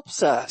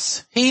helps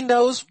us. He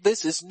knows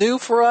this is new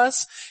for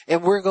us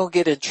and we're going to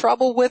get in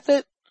trouble with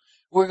it.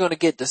 We're going to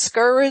get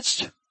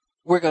discouraged.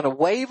 We're going to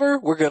waver.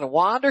 We're going to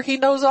wander. He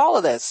knows all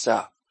of that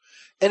stuff.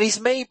 And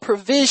he's made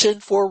provision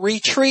for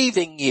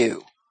retrieving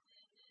you.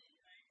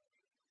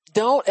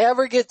 Don't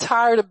ever get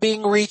tired of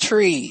being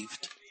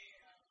retrieved.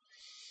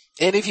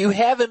 And if you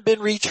haven't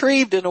been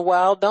retrieved in a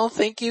while, don't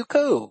think you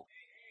cool.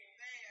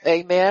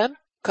 Amen?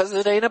 Because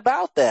it ain't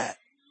about that.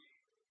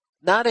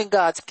 Not in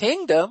God's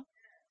kingdom.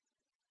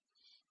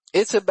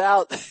 It's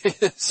about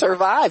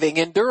surviving,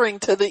 enduring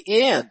to the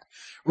end.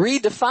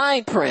 Read the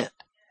fine print.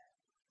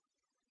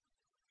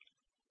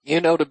 You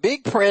know, the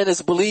big print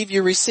is believe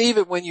you receive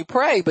it when you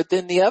pray, but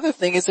then the other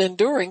thing is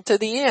enduring to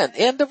the end.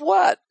 End of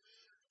what?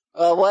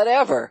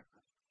 Whatever.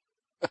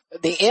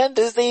 The end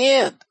is the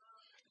end.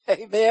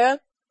 Amen.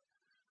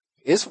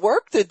 It's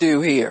work to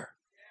do here.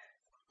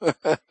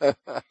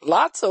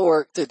 Lots of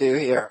work to do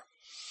here.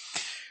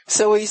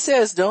 So he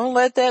says, don't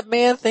let that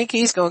man think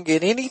he's going to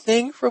get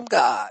anything from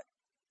God.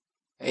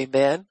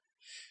 Amen.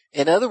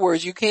 In other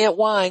words, you can't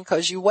whine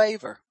because you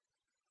waver.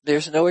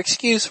 There's no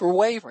excuse for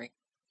wavering.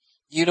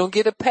 You don't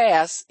get a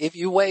pass if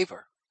you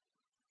waver.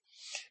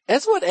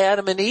 That's what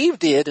Adam and Eve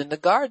did in the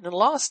garden and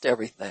lost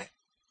everything.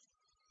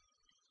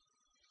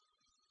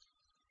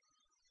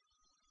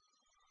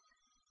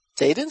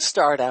 They didn't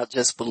start out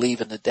just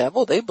believing the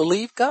devil. They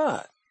believed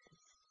God.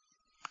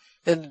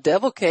 And the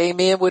devil came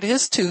in with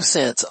his 2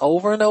 cents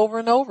over and over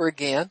and over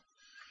again.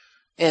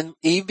 And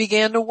Eve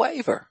began to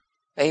waver.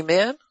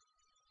 Amen.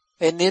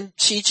 And then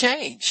she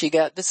changed. She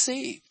got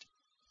deceived.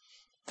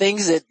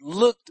 Things that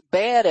looked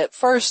bad at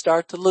first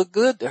start to look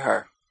good to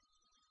her.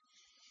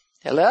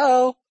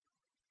 Hello?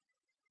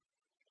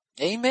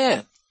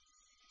 Amen.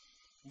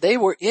 They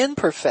were in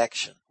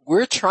perfection.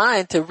 We're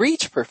trying to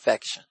reach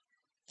perfection.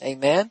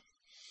 Amen.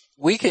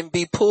 We can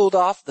be pulled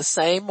off the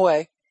same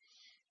way.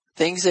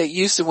 Things that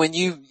used to, when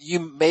you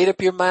made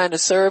up your mind to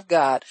serve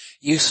God,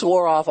 you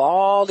swore off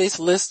all this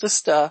list of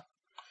stuff.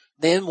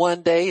 Then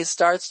one day it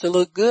starts to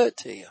look good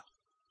to you.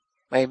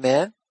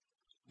 Amen.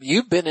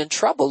 You've been in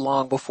trouble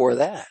long before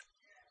that.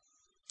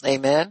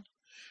 Amen.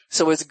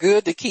 So it's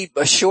good to keep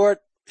a short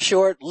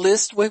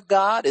list with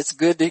God. It's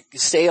good to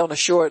stay on a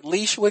short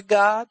leash with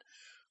God.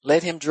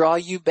 Let him draw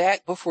you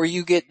back before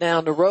you get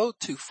down the road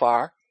too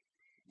far.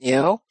 You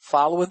know,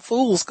 following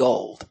fool's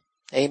gold.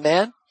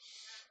 Amen.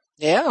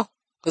 Yeah.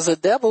 Because the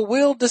devil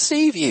will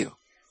deceive you.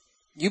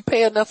 You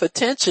pay enough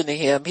attention to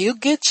him, he'll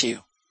get you.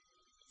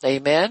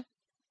 Amen.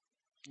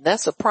 And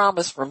that's a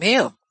promise from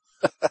him.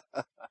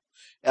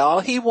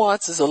 All he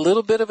wants is a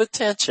little bit of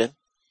attention.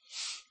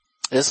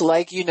 It's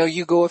like, you know,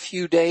 you go a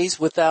few days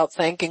without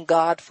thanking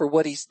God for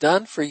what he's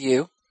done for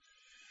you.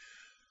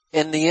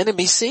 And the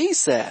enemy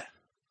sees that.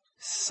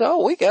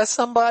 So we got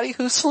somebody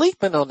who's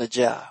sleeping on the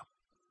job.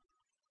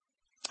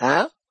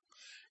 Huh?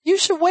 You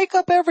should wake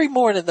up every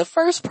morning. The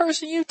first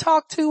person you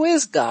talk to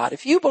is God.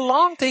 If you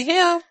belong to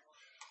him,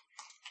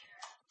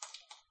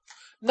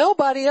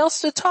 nobody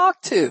else to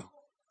talk to.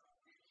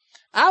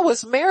 I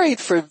was married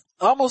for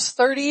almost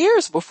 30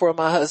 years before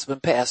my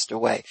husband passed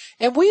away.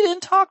 And we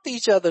didn't talk to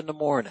each other in the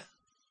morning.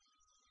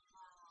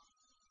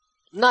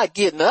 Not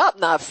getting up,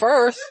 not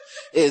first.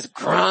 It's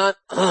grunt,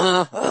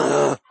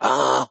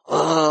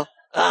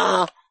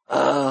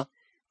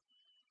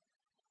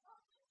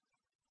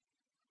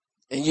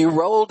 And you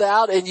rolled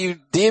out and you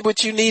did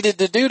what you needed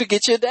to do to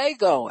get your day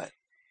going.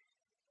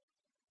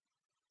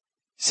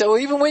 So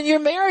even when you're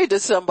married to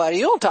somebody,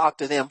 you don't talk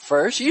to them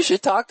first. You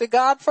should talk to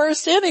God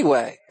first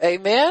anyway.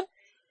 Amen.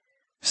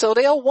 So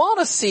they'll want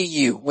to see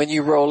you when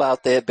you roll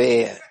out that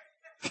bed.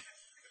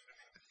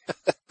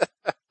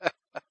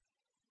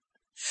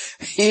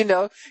 You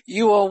know,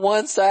 you on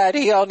one side,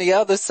 he on the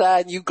other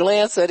side, and you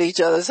glance at each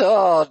other. So,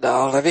 oh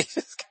no, let me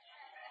just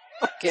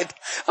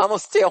I'm going to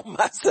stay on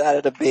my side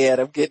of the bed.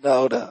 I'm getting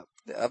old up.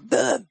 I'm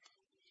done.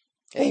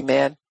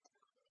 Amen.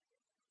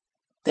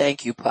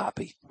 Thank you,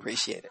 Poppy.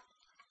 Appreciate it.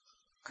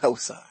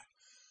 Cosign.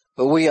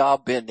 But we all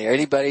been there.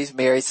 Anybody who's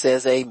married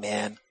says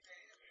amen.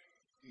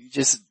 You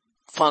just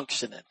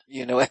functioning,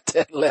 at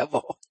that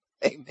level.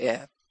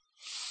 Amen.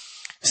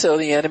 So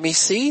the enemy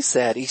sees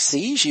that. He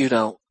sees you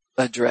don't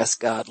address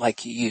God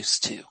like you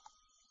used to.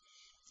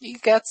 You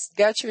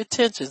got your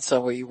attention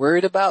somewhere. You're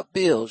worried about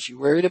bills. You're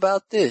worried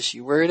about this.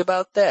 You're worried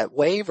about that.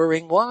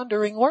 Wavering,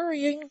 wandering,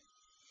 worrying.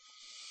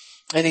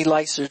 And he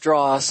likes to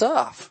draw us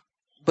off.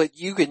 But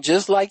you can,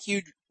 just like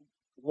you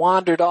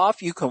wandered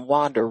off, you can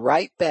wander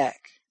right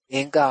back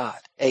in God.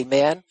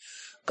 Amen.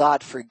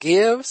 God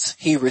forgives.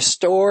 He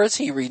restores.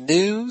 He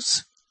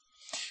renews.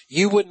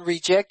 You wouldn't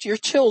reject your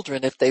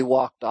children if they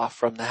walked off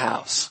from the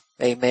house.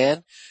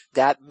 Amen.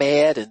 Got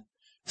mad and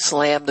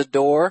slammed the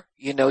door.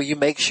 You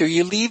make sure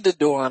you leave the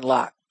door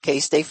unlocked in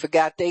case they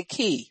forgot their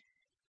key.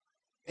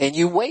 And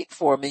you wait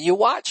for them and you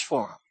watch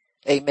for them.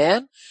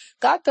 Amen.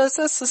 God does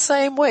us the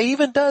same way,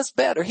 even does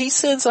better. He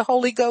sends the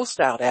Holy Ghost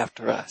out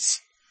after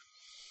us.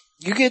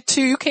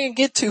 You can't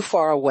get too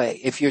far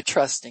away if you're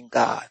trusting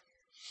God.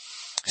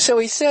 So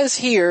he says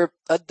here,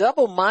 a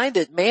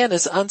double-minded man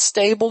is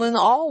unstable in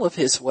all of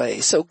his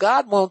ways. So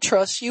God won't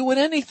trust you with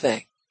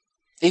anything.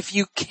 If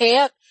you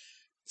can't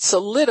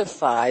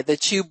solidify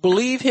that you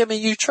believe him and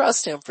you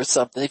trust him for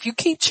something, if you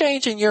keep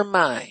changing your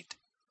mind,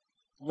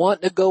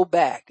 wanting to go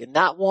back and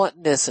not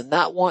wanting this and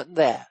not wanting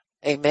that,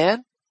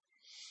 amen?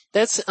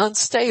 That's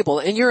unstable,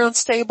 and you're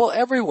unstable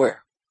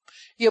everywhere.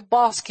 Your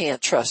boss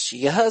can't trust you.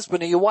 Your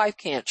husband or your wife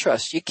can't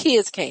trust you. Your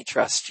kids can't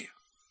trust you.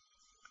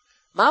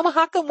 Mama,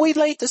 how come we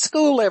late to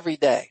school every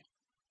day?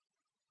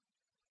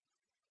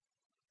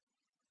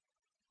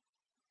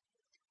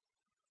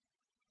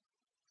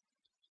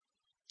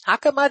 How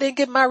come I didn't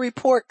get my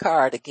report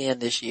card again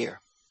this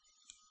year?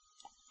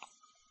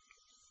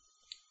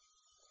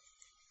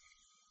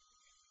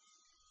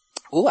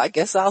 Oh, I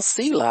guess I'll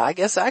see La. I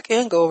guess I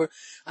can go over.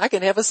 I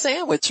can have a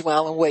sandwich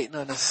while I'm waiting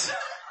on this.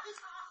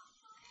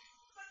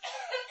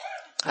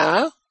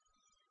 Huh?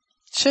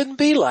 Shouldn't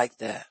be like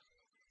that.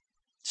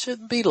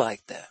 Shouldn't be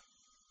like that.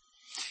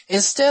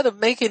 Instead of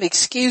making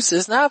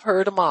excuses, and I've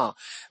heard them all.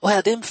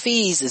 Well, them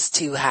fees is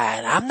too high,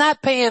 and I'm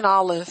not paying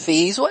all them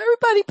fees. Well,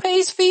 everybody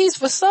pays fees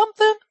for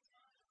something.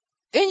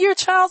 And your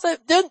child,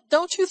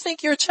 don't you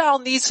think your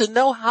child needs to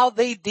know how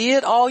they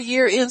did all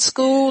year in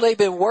school? They've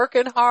been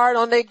working hard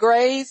on their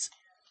grades.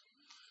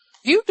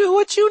 You do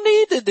what you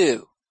need to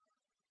do.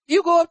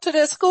 You go up to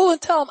that school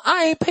and tell them,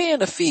 I ain't paying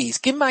the fees.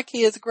 Give my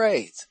kids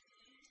grades.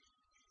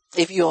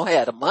 If you don't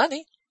have the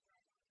money.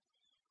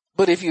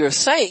 But if you're a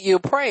saint, you'll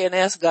pray and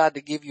ask God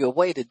to give you a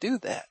way to do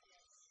that.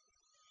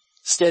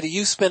 Instead of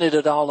you spending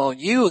it all on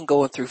you and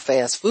going through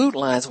fast food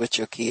lines with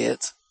your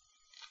kids.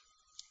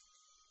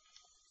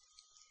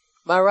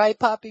 Am I right,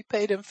 Poppy?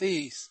 Pay them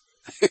fees.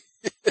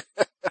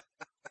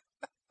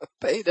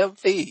 Pay them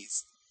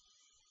fees.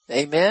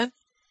 Amen?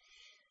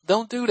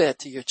 Don't do that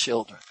to your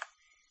children.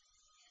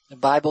 The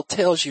Bible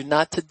tells you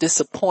not to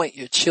disappoint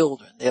your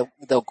children.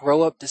 They'll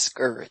grow up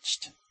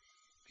discouraged.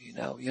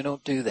 You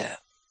don't do that.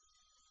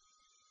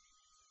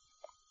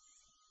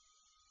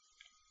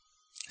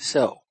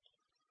 So,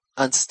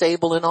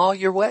 unstable in all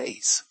your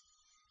ways.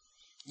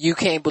 You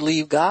can't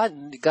believe God,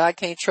 and God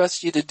can't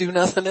trust you to do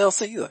nothing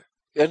else either.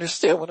 You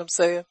understand what I'm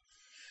saying?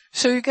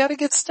 So you got to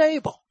get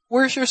stable.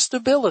 Where's your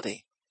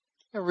stability?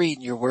 You're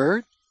reading your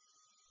word.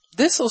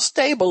 This will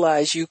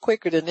stabilize you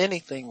quicker than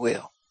anything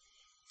will.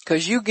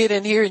 Because you get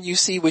in here and you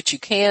see what you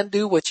can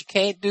do, what you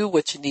can't do,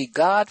 what you need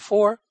God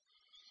for,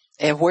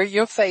 and where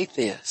your faith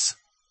is.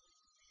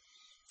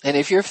 And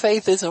if your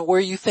faith isn't where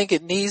you think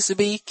it needs to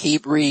be,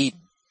 keep reading.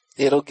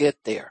 It'll get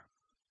there.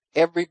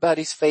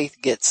 Everybody's faith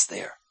gets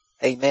there.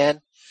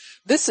 Amen.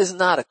 This is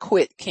not a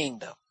quit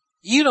kingdom.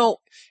 You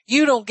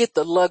don't get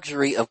the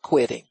luxury of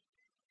quitting.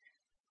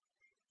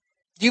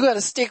 You got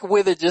to stick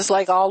with it just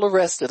like all the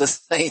rest of the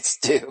saints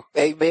do.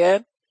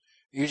 Amen.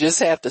 You just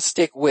have to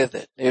stick with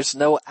it. There's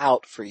no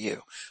out for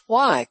you.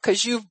 Why?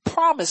 Because you've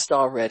promised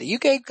already. You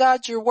gave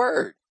God your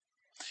word.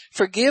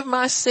 Forgive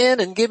my sin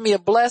and give me a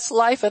blessed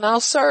life and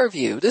I'll serve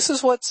you. This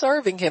is what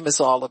serving him is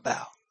all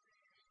about.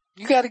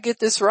 You got to get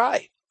this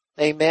right.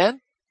 Amen.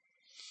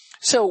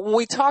 So when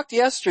we talked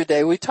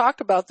yesterday, we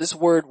talked about this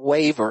word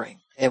wavering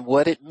and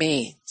what it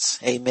means.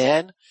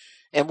 Amen.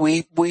 And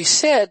we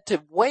said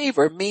to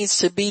waver means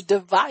to be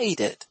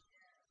divided.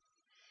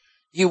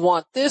 You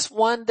want this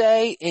one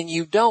day and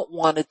you don't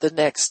want it the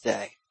next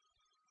day.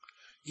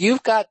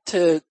 You've got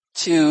to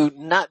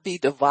not be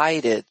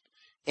divided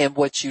in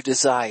what you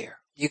desire.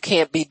 You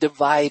can't be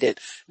divided.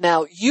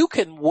 Now, you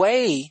can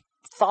weigh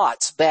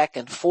thoughts back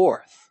and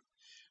forth.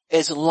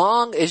 as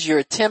long as you're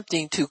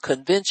attempting to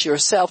convince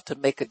yourself to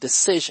make a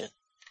decision.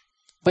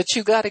 But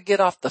you got to get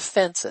off the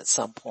fence at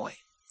some point.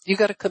 You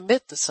got to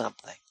commit to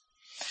something.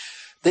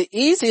 The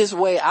easiest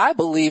way, I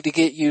believe, to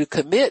get you to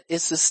commit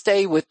is to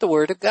stay with the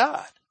Word of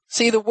God.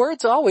 See, the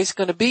Word's always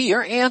going to be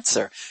your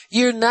answer.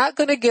 You're not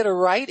going to get a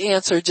right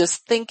answer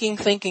just thinking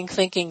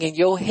in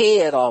your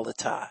head all the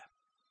time.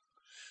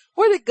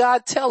 Where did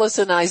God tell us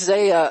in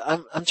Isaiah?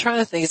 I'm trying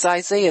to think. It's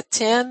Isaiah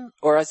 10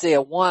 or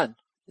Isaiah 1?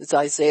 It's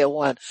Isaiah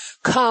 1.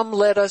 Come,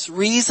 let us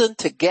reason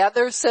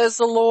together, says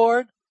the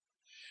Lord.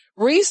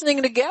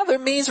 Reasoning together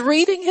means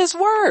reading His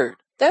Word.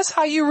 That's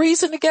how you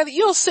reason together.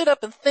 You don't sit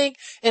up and think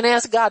and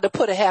ask God to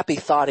put a happy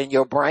thought in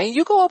your brain.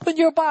 You go open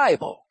your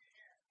Bible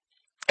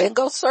and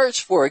go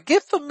search for it.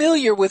 Get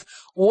familiar with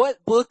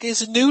what book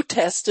is New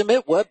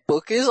Testament, what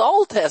book is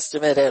Old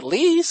Testament at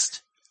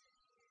least.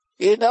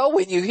 You know,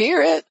 when you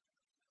hear it,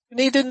 you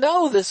need to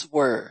know this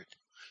Word.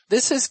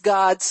 This is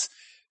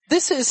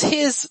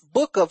His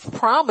book of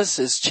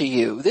promises to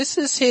you. This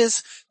is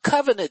His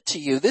covenant to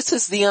you. This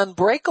is the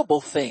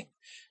unbreakable thing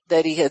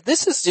that He had.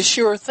 This is the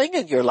sure thing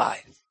in your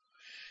life.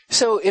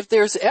 So if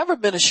there's ever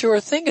been a sure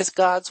thing, it's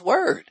God's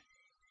Word.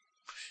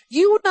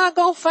 You not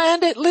gonna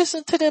find it.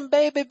 Listen to them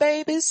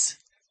babies.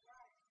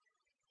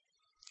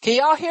 Can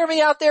y'all hear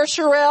me out there,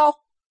 Sherelle?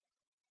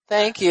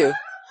 Thank you.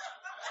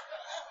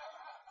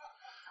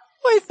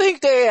 Where do you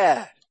think they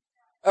at?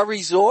 A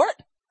resort?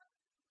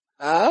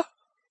 Huh?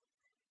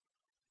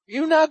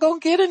 You're not gonna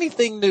get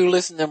anything new,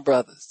 listening,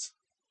 brothers.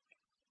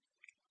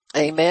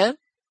 Amen?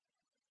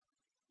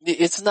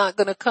 It's not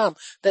gonna come.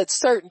 That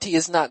certainty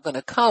is not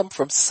gonna come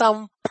from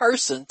some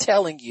person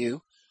telling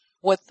you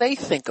what they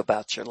think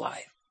about your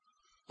life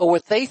or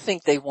what they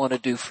think they want to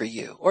do for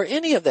you or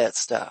any of that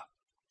stuff.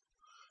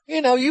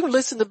 You know, you can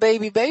listen to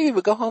baby,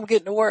 but go home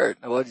getting the Word.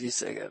 What did you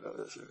say?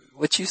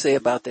 What you say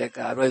about that,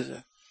 God? What is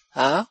it?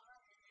 Huh?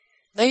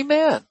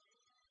 Amen.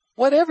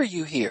 Whatever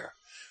you hear,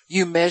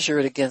 you measure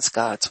it against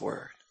God's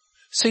Word.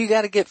 So you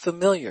got to get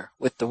familiar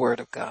with the Word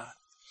of God.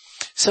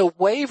 So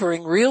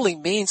wavering really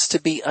means to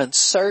be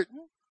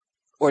uncertain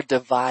or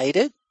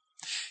divided.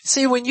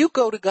 See, when you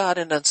go to God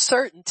in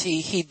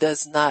uncertainty, He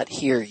does not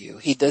hear you.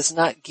 He does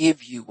not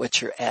give you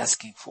what you're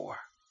asking for.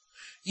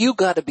 You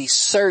got to be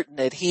certain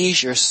that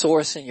He's your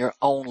source and your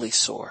only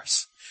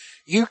source.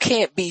 You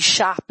can't be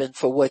shopping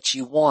for what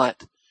you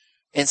want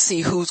and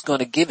see who's going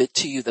to give it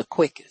to you the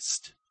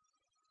quickest.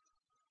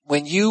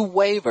 When you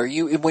waver,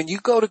 when you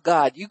go to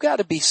God, you got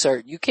to be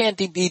certain. You can't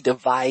be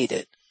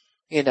divided,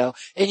 you know,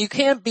 and you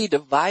can't be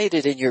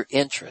divided in your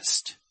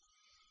interest.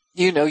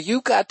 You know,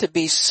 you got to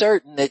be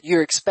certain that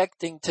you're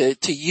expecting to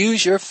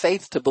use your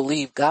faith to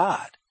believe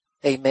God.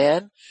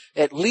 Amen.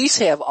 At least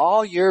have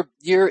all your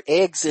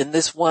eggs in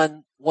this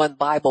one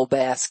Bible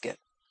basket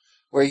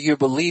where you're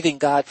believing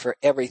God for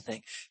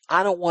everything.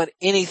 I don't want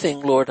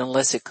anything, Lord,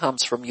 unless it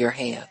comes from your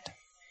hand.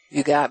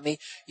 You got me?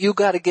 You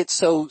got to get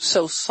so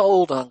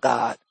sold on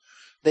God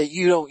that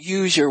you don't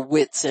use your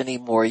wits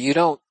anymore. You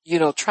don't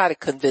try to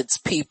convince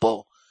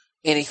people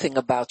anything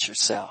about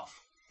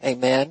yourself.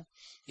 Amen.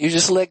 You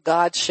just let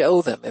God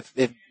show them. If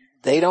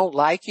they don't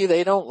like you,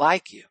 they don't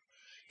like you.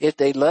 If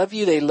they love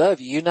you, they love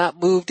you. You're not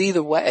moved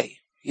either way.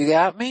 You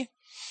got me?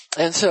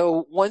 And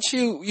so once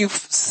you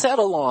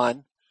settle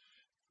on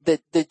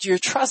that you're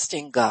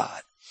trusting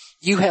God,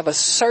 you have a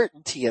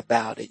certainty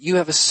about it. You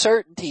have a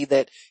certainty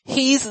that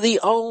He's the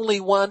only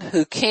one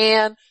who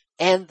can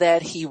and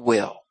that He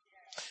will.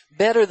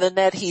 Better than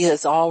that, He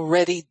has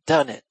already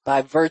done it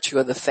by virtue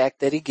of the fact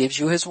that He gives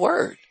you His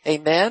Word.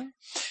 Amen?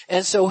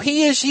 And so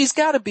He's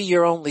got to be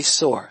your only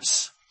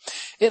source.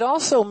 It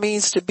also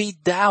means to be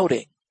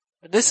doubting.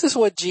 And this is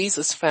what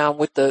Jesus found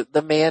with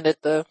the man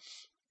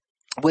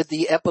with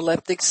the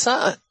epileptic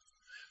son.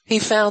 He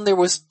found there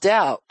was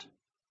doubt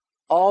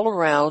all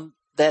around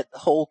that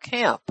whole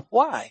camp.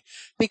 Why?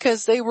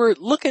 Because they were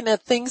looking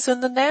at things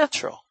in the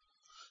natural.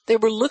 They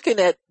were looking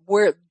at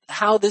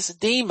how this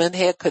demon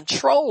had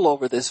control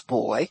over this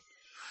boy,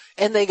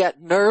 and they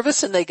got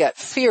nervous and they got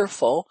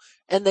fearful,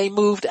 and they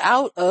moved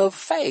out of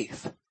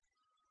faith.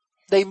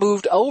 They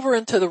moved over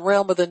into the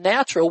realm of the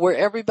natural where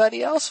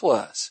everybody else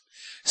was.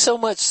 So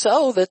much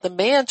so that the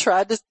man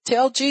tried to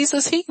tell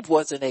Jesus he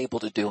wasn't able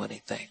to do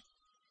anything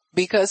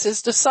because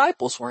his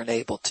disciples weren't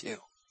able to.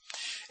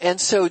 And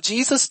so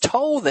Jesus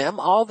told them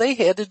all they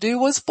had to do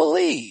was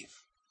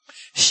believe.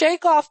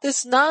 Shake off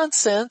this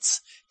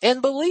nonsense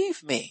and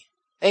believe me.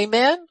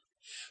 Amen?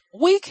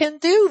 We can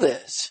do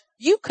this.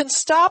 You can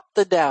stop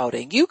the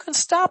doubting. You can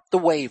stop the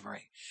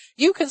wavering.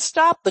 You can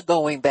stop the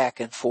going back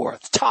and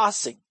forth,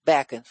 tossing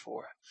back and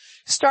forth.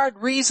 Start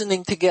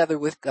reasoning together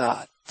with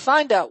God.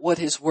 Find out what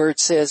His Word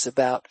says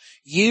about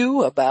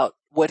you, about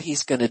what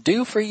He's going to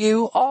do for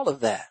you, all of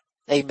that.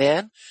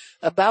 Amen?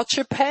 About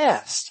your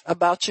past,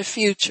 about your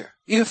future.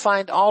 You can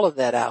find all of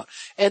that out.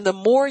 And the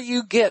more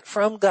you get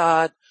from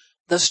God,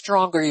 the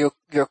stronger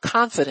your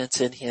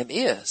confidence in Him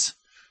is.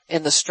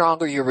 And the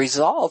stronger your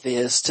resolve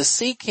is to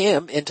seek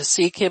Him and to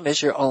seek Him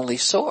as your only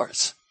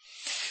source.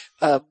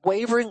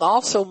 Wavering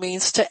also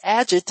means to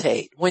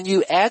agitate. When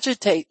you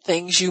agitate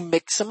things, you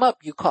mix them up.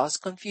 You cause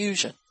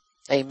confusion.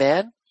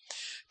 Amen.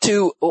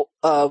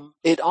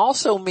 It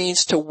also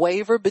means to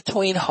waver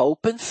between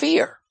hope and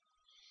fear.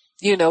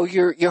 You know,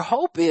 your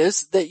hope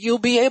is that you'll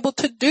be able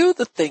to do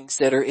the things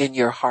that are in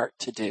your heart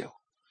to do.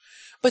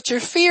 But your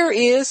fear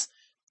is,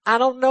 I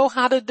don't know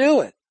how to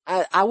do it.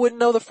 I wouldn't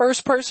know the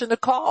first person to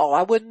call.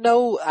 I wouldn't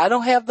know, I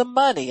don't have the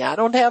money. I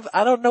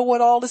don't know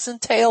what all is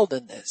entailed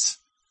in this.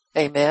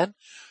 Amen.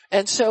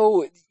 And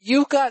so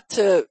you've got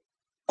to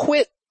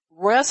quit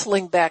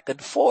wrestling back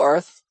and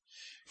forth.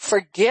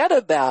 Forget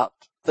about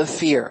the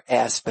fear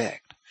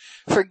aspect.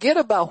 Forget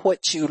about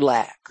what you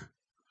lack.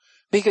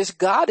 Because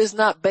God is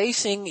not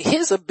basing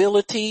his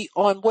ability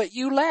on what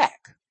you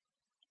lack.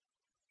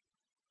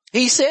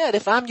 He said,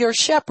 if I'm your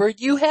shepherd,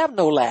 you have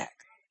no lack.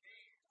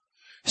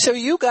 So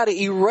you got to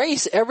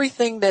erase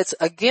everything that's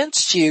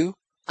against you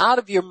out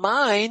of your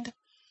mind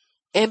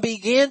and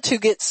begin to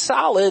get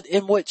solid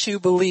in what you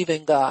believe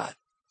in God.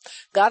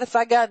 God, if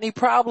I got any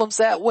problems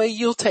that way,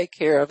 you'll take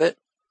care of it.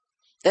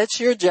 That's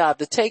your job,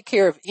 to take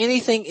care of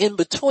anything in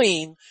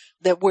between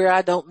that where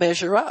I don't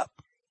measure up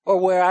or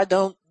where I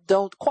don't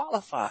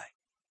qualify.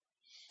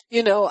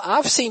 You know,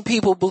 I've seen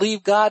people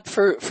believe God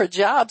for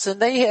jobs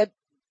and they had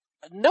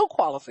no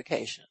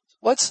qualifications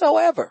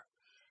whatsoever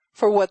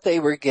for what they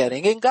were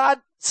getting. And God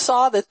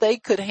saw that they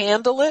could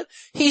handle it.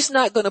 He's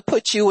not going to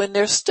put you in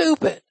there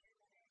stupid.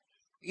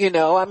 You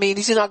know, I mean,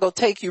 he's not going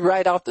to take you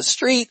right off the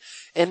street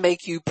and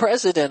make you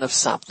president of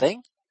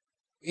something.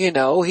 You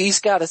know, he's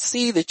got to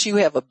see that you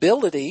have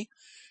ability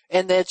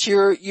and that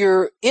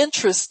you're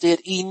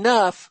interested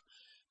enough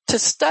to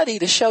study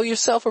to show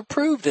yourself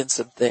approved in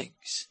some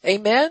things.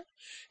 Amen.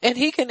 And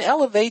he can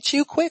elevate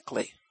you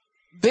quickly,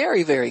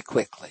 very, very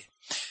quickly.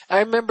 I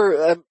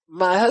remember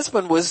my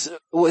husband was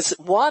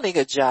wanting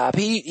a job.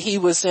 He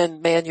was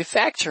in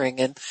manufacturing,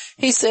 and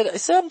he said,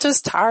 I'm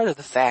just tired of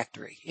the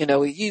factory. You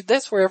know,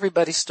 that's where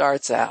everybody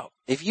starts out.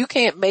 If you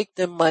can't make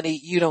them money,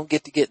 you don't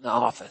get to get in the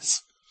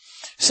office.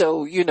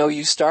 So, you know,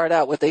 you start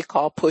out what they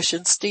call push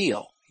and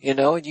steal, you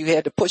know, and you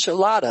had to push a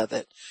lot of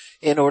it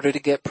in order to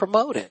get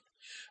promoted.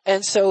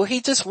 And so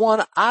he just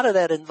wanted out of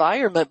that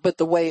environment, but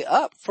the way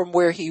up from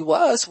where he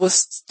was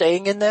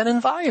staying in that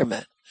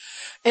environment.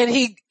 And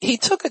he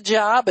took a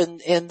job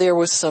and there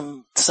was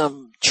some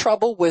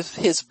trouble with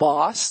his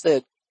boss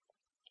that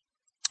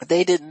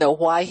they didn't know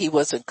why he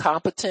wasn't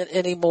competent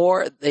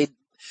anymore.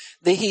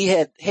 He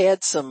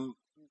had some,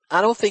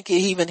 I don't think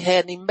he even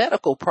had any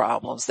medical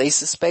problems. They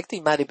suspect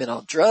he might have been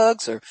on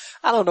drugs or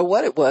I don't know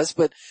what it was,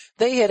 but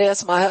they had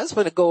asked my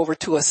husband to go over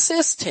to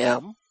assist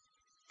him.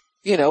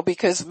 You know,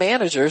 because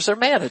managers are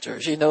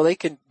managers, you know, they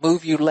can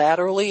move you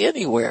laterally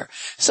anywhere.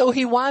 So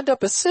he wound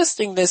up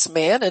assisting this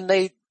man and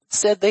they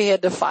said they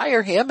had to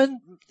fire him and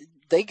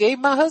they gave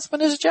my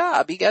husband his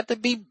job. He got to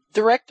be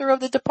director of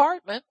the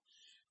department,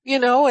 you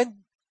know, and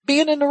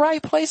being in the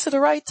right place at the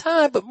right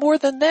time. But more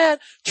than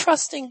that,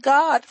 trusting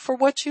God for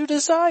what you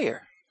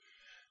desire.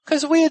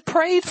 Because we had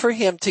prayed for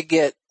him to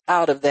get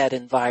out of that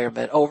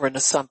environment over into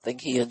something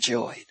he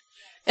enjoyed.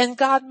 And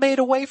God made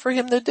a way for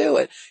him to do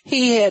it.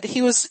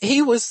 He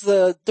was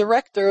the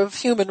director of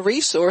human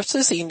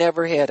resources. He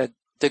never had a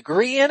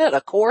degree in it,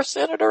 a course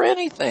in it, or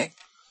anything.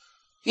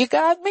 You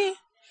got me?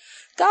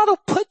 God will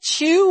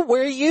put you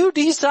where you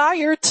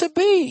desire to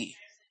be.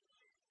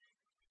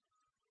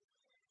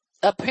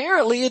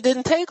 Apparently it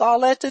didn't take all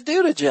that to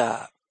do the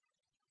job.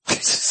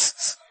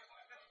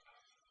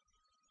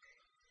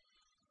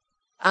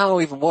 I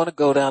don't even want to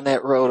go down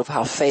that road of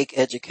how fake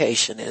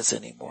education is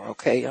anymore,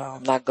 okay?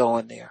 I'm not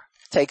going there.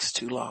 Takes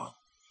too long.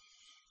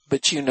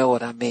 But you know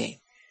what I mean.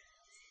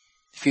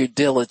 If you're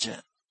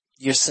diligent,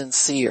 you're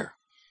sincere,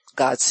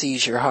 God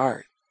sees your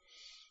heart.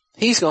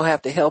 He's going to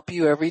have to help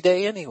you every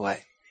day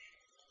anyway.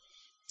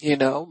 You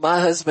know, my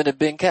husband had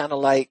been kind of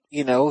like,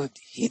 you know,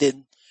 he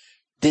didn't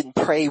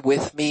pray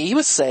with me. He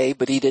was saved,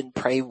 but he didn't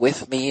pray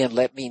with me and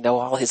let me know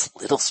all his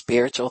little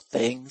spiritual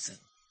things. And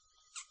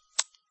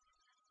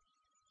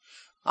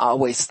I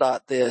always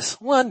thought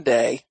this, one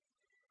day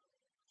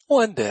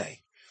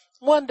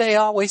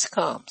always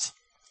comes.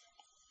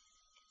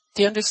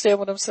 Do you understand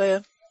what I'm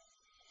saying?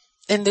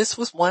 And this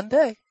was one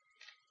day.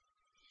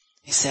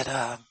 He said,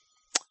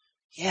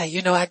 yeah,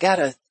 you know, I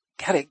gotta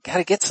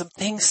get some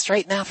things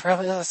straightened out for him.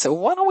 I said,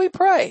 why don't we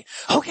pray?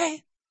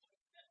 Okay.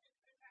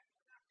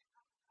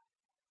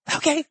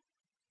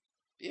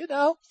 You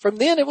know, from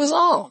then it was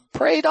on.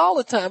 Prayed all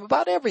the time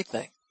about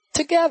everything.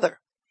 Together.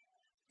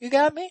 You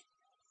got me?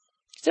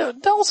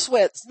 Don't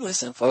sweat.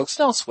 Listen, folks,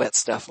 don't sweat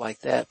stuff like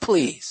that,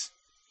 please.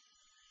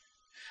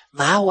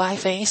 My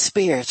wife ain't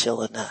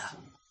spiritual enough.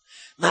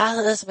 My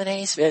husband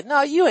ain't spiritual.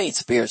 No, you ain't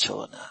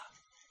spiritual enough.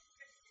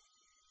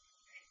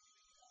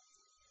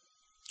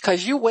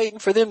 Cause you're waiting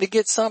for them to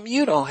get something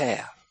you don't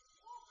have.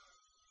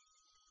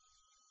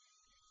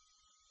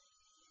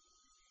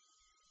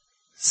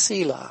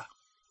 Selah.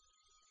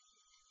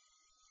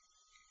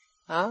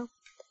 Huh?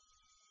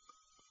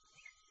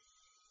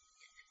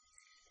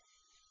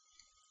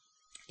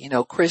 You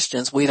know,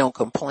 Christians, we don't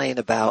complain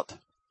about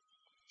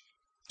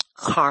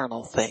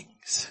carnal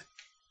things.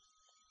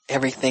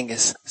 Everything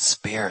is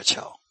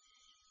spiritual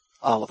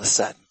all of a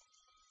sudden.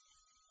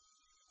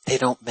 They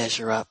don't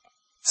measure up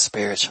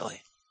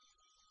spiritually.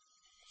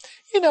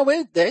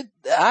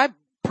 I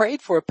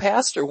prayed for a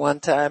pastor one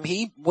time.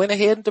 He went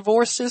ahead and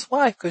divorced his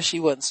wife because she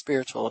wasn't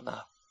spiritual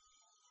enough.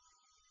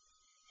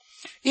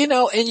 And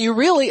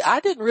I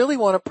didn't really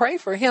want to pray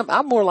for him.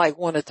 I more like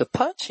wanted to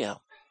punch him.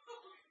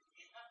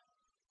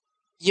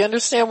 You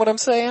understand what I'm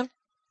saying?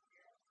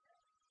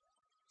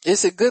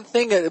 It's a good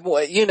thing that,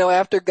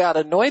 after God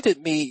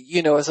anointed me,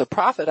 as a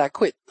prophet, I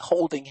quit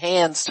holding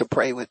hands to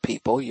pray with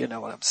people. You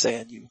know what I'm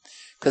saying?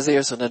 Because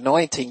there's an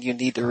anointing you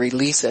need to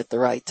release at the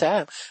right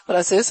time. But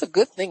I said, it's a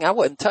good thing I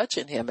wasn't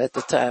touching him at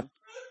the time.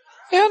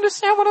 You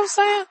understand what I'm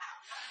saying?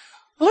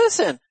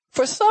 Listen,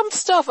 for some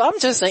stuff, I'm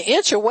just an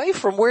inch away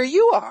from where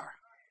you are.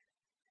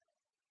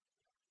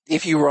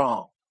 If you're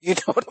wrong. You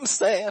know what I'm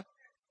saying?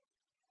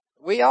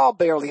 We all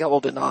barely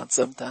holding on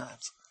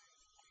sometimes.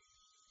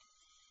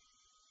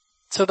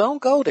 So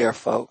don't go there,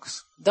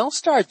 folks. Don't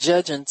start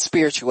judging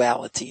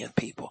spirituality in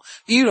people.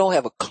 You don't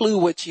have a clue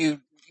what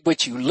you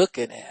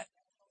looking at.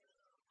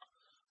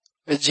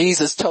 But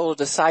Jesus told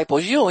the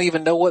disciples, you don't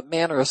even know what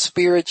manner of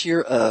spirit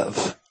you're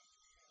of.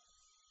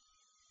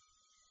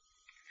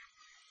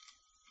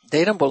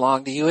 They don't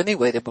belong to you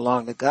anyway. They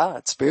belong to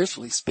God,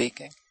 spiritually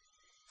speaking.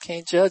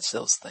 Can't judge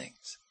those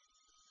things.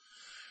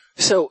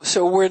 So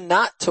we're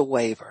not to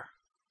waver.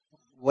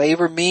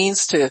 Waver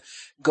means to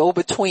go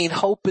between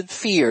hope and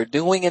fear,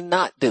 doing and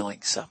not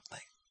doing something.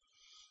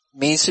 It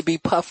means to be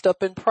puffed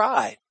up in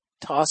pride,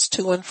 tossed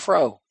to and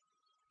fro,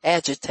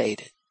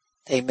 agitated.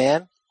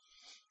 Amen.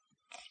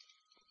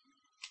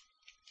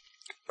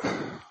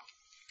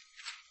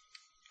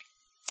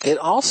 It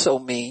also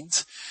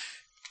means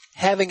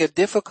having a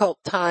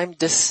difficult time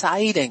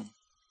deciding,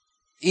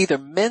 either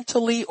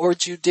mentally or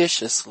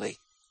judiciously.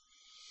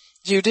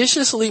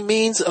 Judiciously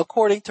means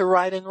according to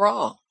right and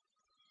wrong.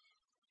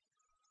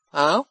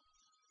 Huh?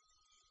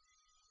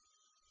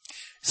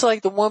 It's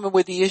like the woman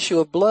with the issue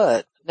of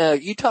blood. Now,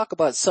 you talk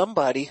about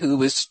somebody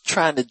who is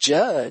trying to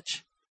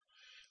judge.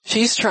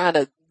 She's trying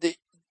to,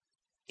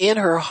 in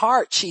her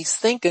heart, she's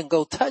thinking,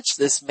 go touch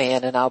this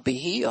man and I'll be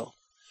healed.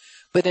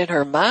 But in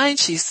her mind,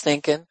 she's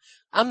thinking,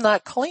 I'm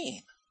not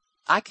clean.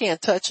 I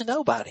can't touch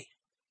nobody.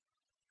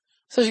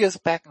 So she goes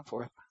back and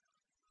forth.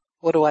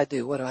 What do I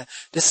do?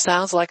 This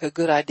sounds like a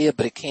good idea,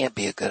 but it can't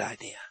be a good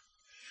idea.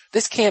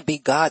 This can't be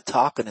God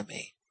talking to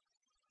me.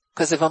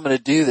 Because if I'm going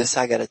to do this,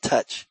 I got to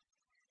touch.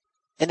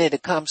 And then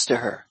it comes to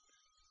her.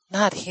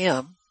 Not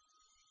him.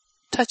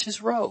 Touch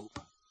his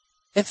robe.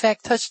 In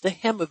fact, touch the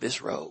hem of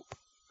his robe.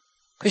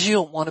 Because you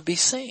don't want to be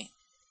seen.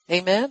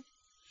 Amen?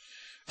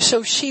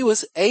 So she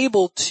was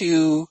able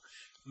to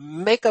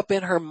make up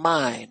in her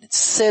mind,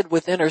 said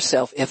within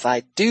herself, if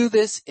I do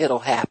this, it'll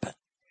happen.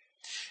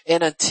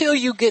 And until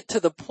you get to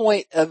the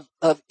point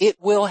of it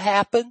will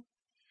happen,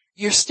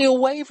 you're still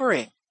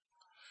wavering.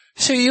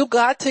 So you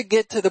got to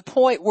get to the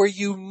point where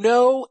you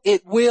know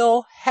it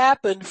will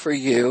happen for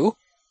you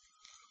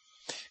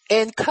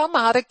and come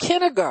out of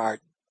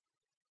kindergarten.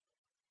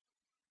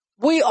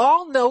 We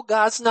all know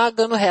God's not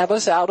going to have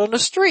us out on the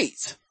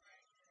streets.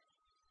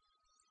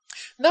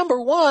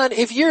 Number one,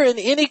 if you're in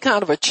any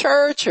kind of a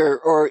church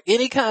or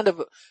any kind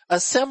of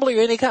assembly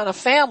or any kind of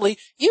family,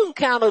 you can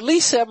count at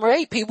least 7 or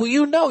 8 people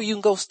you know you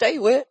can go stay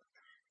with.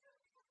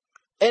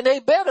 And they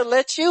better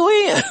let you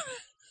in.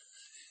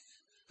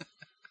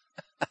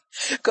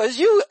 Cause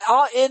you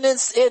are in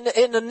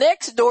the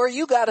next door,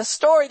 you got a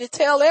story to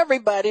tell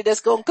everybody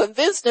that's going to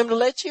convince them to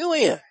let you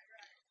in.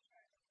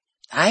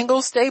 I ain't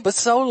gonna stay but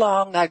so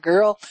long now,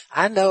 girl.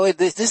 I know it,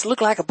 this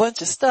look like a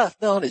bunch of stuff,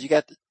 don't it? You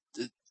got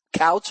the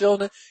couch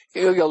on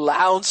your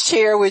lounge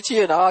chair with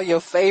you and all your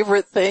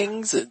favorite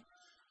things. And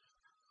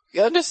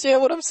you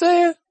understand what I'm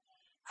saying?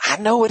 I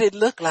know what it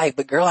looked like,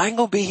 but girl, I ain't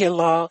gonna be here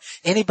long.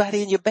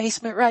 Anybody in your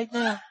basement right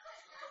now?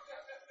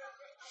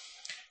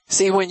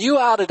 See, when you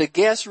out of the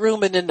guest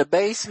room and in the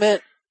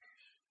basement,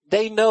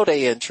 they know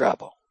they in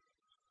trouble.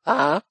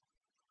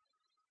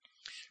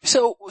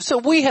 So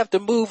we have to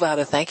move out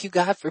of thank you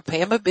God for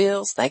paying my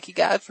bills. Thank you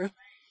God for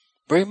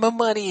bringing my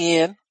money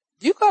in.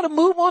 You gotta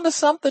move on to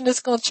something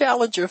that's gonna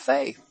challenge your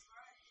faith.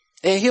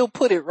 And he'll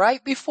put it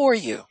right before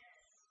you.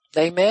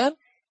 Amen?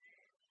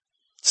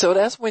 So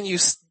that's when you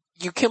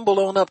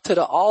kimble on up to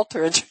the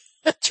altar and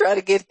try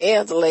to get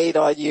hands laid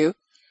on you.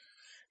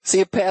 See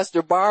if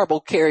Pastor Barb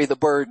will carry the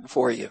burden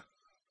for you.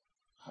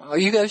 Oh,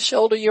 you gotta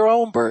shoulder your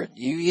own burden.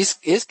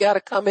 It's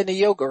gotta come into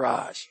your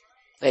garage.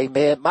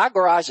 Amen. My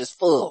garage is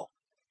full.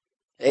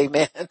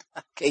 Amen.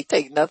 I can't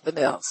take nothing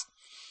else.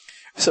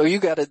 So you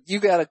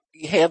gotta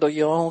handle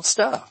your own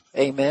stuff.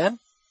 Amen.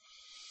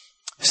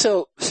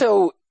 So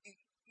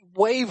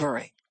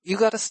wavering, you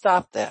gotta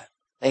stop that.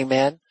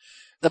 Amen.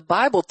 The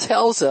Bible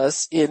tells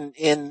us in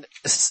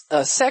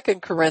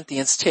 2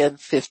 Corinthians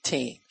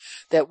 10:15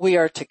 that we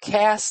are to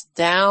cast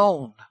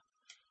down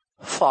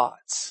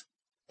thoughts,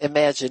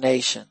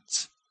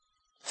 imaginations,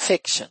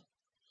 fiction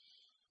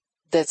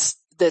that's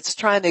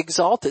trying to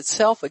exalt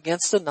itself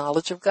against the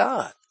knowledge of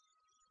God.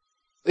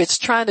 It's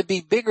trying to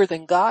be bigger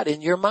than God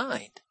in your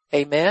mind.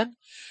 Amen.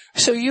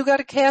 So you got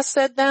to cast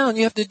that down.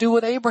 You have to do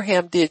what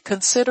Abraham did.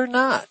 Consider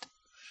not.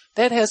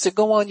 That has to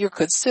go on your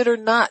consider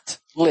not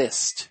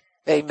list.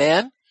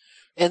 Amen.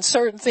 And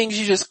certain things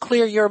you just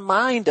clear your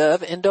mind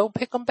of and don't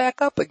pick them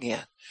back up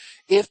again.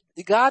 If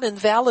God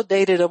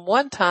invalidated them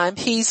one time,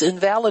 he's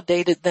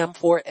invalidated them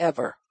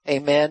forever.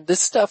 Amen.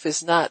 This stuff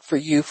is not for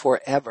you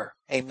forever.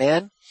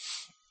 Amen.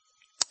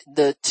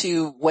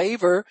 To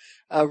waver,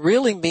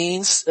 really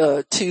means,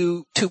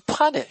 to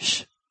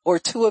punish or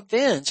to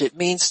avenge. It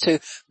means to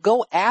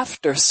go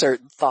after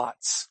certain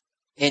thoughts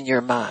in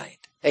your mind.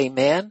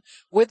 Amen.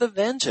 With a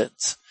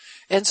vengeance.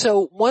 And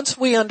so once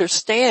we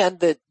understand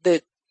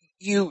that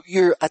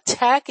you're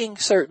attacking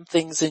certain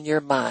things in your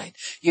mind.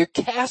 You're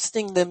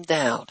casting them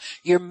down.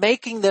 You're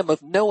making them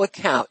of no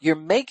account. You're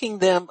making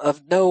them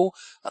of no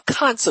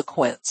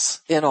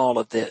consequence in all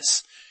of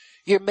this.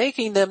 You're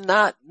making them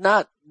not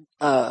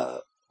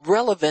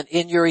relevant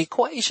in your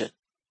equation.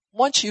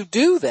 Once you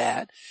do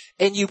that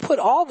and you put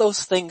all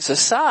those things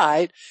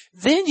aside,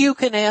 then you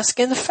can ask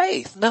in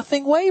faith,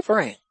 nothing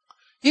wavering.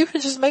 You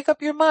can just make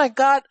up your mind,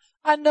 God,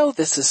 I know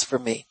this is for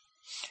me.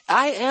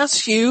 I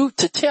ask you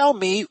to tell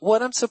me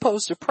what I'm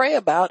supposed to pray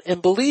about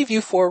and believe you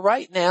for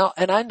right now,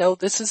 and I know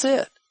this is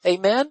it.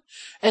 Amen?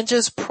 And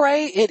just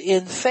pray it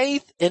in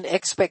faith and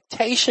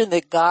expectation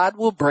that God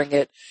will bring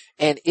it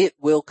and it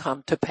will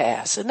come to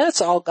pass. And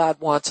that's all God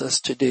wants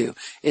us to do,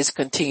 is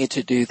continue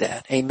to do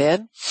that.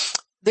 Amen?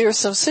 There are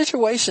some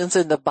situations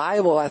in the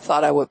Bible I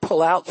thought I would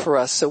pull out for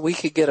us so we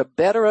could get a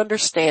better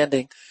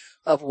understanding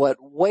of what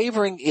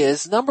wavering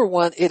is. Number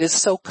one, it is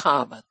so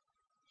common.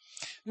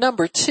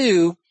 Number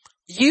two,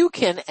 you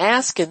can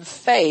ask in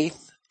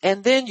faith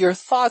and then your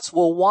thoughts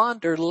will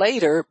wander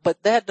later,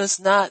 but that does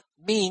not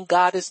mean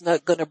God is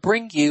not going to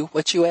bring you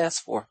what you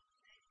ask for.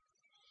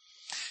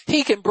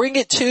 He can bring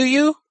it to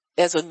you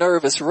as a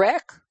nervous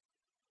wreck,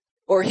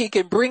 or he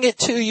can bring it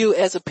to you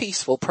as a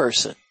peaceful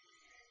person.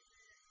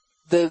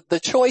 The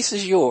choice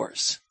is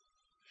yours.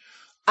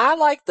 I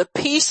like the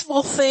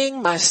peaceful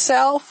thing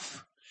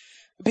myself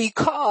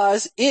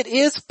because it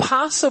is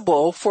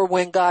possible for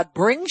when God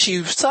brings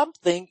you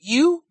something,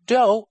 you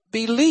don't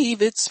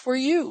believe it's for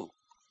you.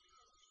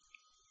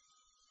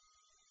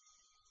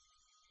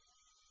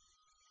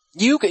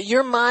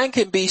 Your mind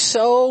can be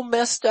so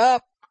messed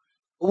up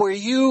where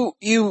you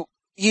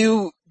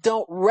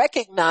don't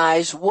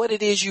recognize what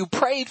it is you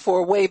prayed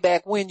for way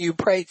back when you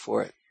prayed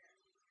for it.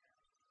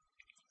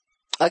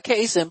 A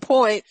case in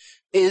point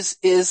is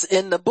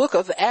in the book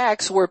of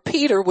Acts where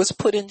Peter was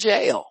put in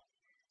jail.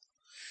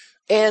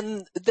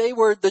 And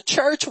the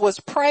church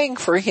was praying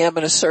for him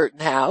in a certain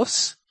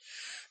house.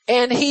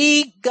 And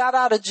he got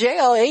out of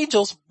jail.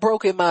 Angels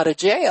broke him out of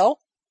jail.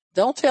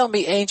 Don't tell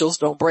me angels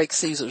don't break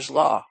Caesar's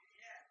law.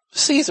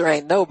 Caesar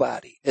ain't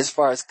nobody as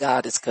far as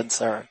God is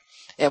concerned.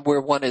 And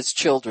where one of his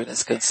children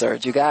is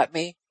concerned. You got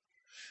me?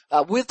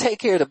 We'll take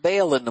care of the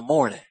bail in the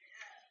morning.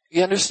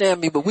 You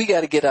understand me? But we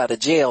got to get out of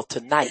jail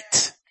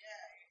tonight.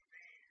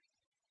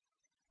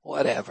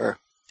 Whatever.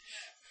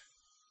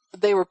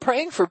 They were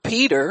praying for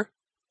Peter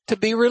to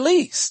be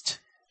released.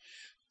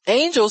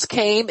 Angels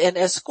came and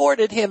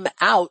escorted him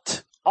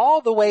out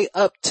all the way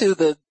up to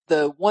the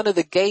one of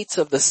the gates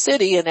of the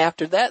city, and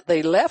after that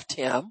they left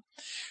him.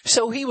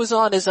 So he was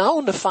on his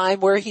own to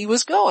find where he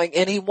was going,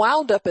 and he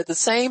wound up at the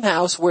same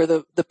house where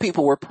the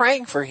people were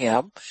praying for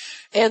him.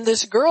 And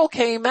this girl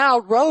came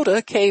out,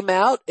 Rhoda came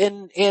out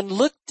and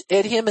looked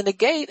at him in the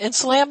gate and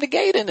slammed the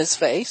gate in his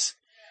face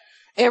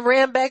and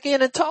ran back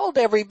in and told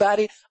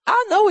everybody,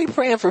 I know he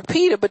praying for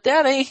Peter, but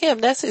that ain't him.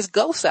 That's his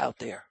ghost out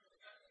there.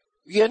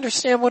 You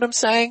understand what I'm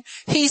saying?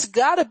 He's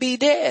got to be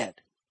dead.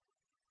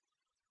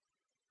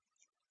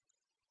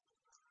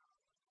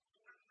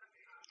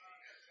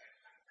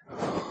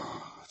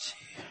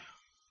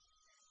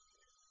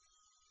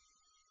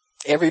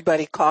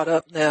 Everybody caught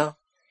up now?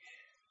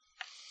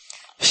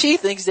 She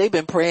thinks they've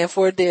been praying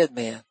for a dead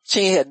man.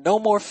 She had no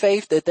more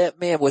faith that that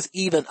man was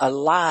even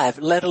alive,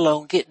 let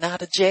alone getting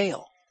out of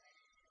jail.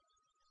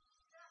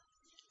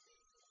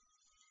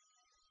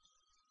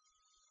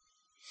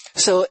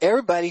 So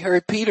everybody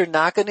heard Peter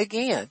knocking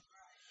again.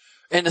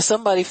 And then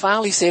somebody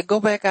finally said, go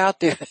back out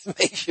there and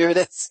make sure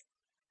that's.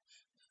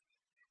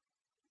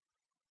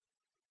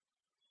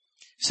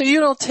 So you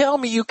don't tell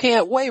me you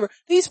can't waver.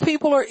 These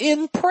people are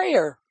in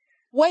prayer,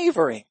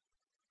 wavering.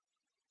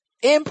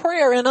 In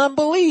prayer and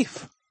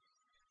unbelief.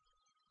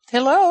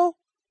 Hello?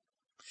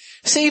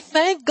 See,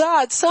 thank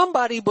God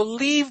somebody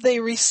believed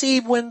they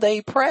received when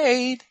they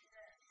prayed.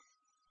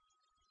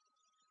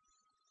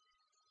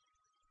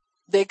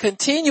 They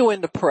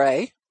continuing to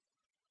pray.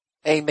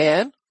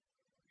 Amen.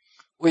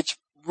 Which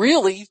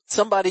really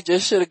somebody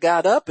just should have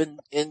got up and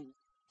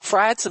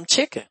fried some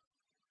chicken.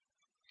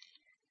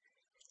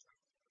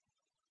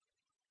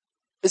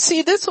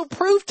 See, this will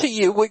prove to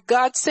you what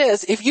God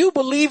says. If you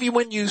believe you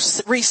when you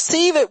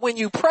receive it, when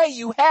you pray,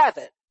 you have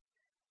it.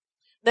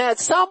 Now at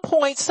some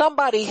point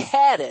somebody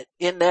had it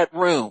in that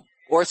room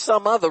or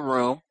some other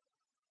room.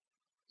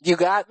 You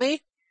got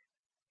me?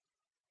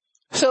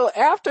 So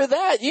after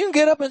that, you can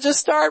get up and just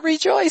start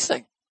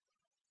rejoicing.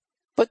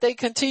 But they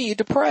continued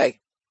to pray.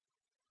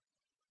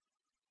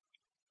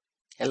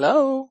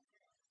 Hello?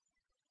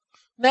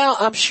 Now,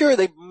 I'm sure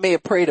they may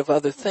have prayed of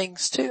other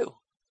things too.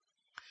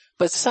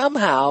 But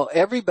somehow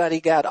everybody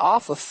got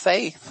off of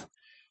faith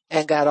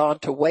and got on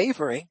to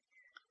wavering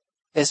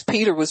as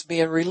Peter was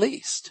being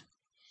released.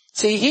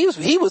 See,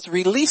 he was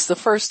released the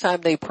first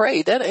time they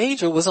prayed. That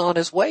angel was on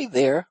his way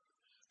there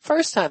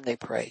first time they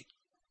prayed.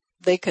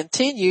 They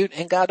continued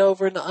and got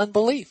over into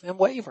unbelief and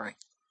wavering.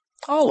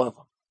 All of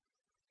them.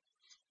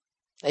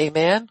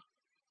 Amen.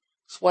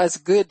 That's why it's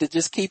good to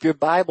just keep your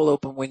Bible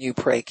open when you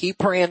pray. Keep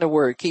praying the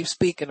word. Keep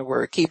speaking the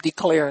word. Keep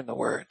declaring the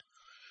word.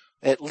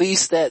 At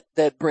least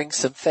that brings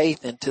some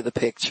faith into the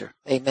picture.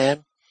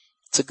 Amen.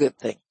 It's a good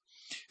thing.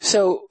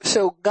 So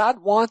God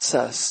wants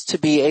us to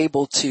be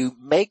able to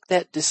make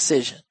that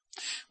decision.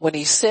 When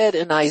he said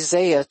in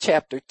Isaiah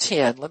chapter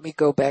 10, let me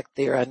go back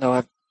there. I know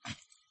I've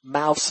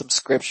mouthed some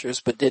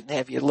scriptures, but didn't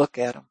have you look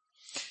at them.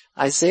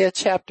 Isaiah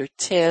chapter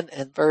 10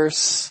 and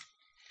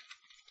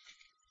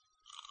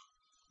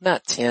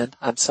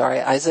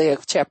Isaiah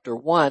chapter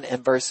 1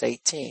 and verse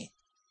 18.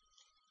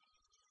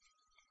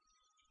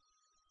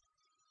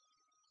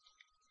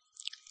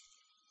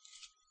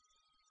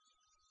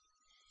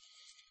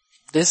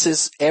 This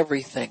is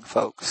everything,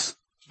 folks,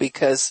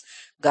 because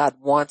God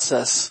wants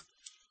us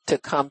to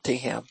come to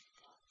him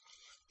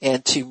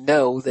and to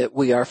know that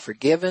we are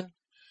forgiven,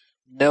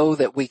 know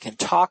that we can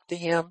talk to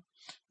him,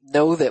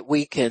 know that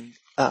we can,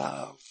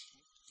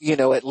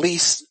 at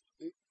least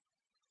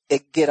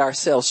get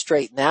ourselves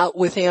straightened out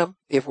with him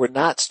if we're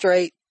not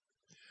straight.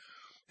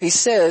 He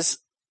says,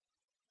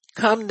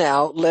 come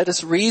now, let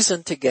us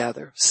reason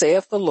together,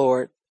 saith the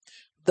Lord.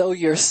 Though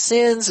your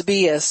sins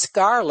be as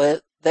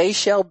scarlet, they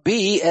shall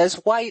be as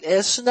white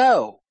as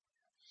snow.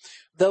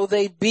 Though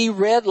they be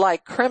red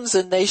like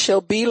crimson, they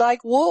shall be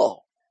like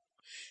wool.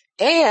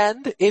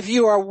 And if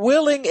you are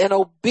willing and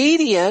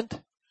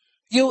obedient,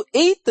 you'll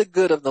eat the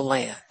good of the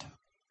land.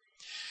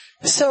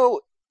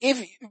 So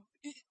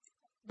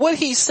what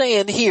he's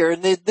saying here,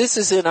 and this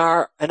is in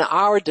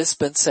our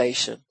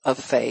dispensation of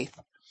faith,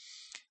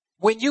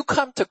 when you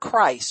come to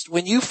Christ,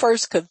 when you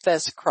first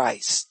confess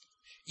Christ,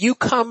 you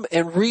come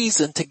and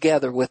reason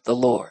together with the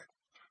Lord.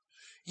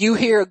 You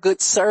hear a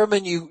good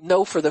sermon, you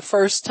know for the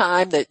first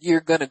time that you're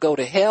going to go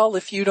to hell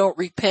if you don't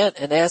repent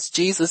and ask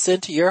Jesus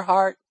into your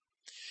heart.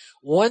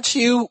 Once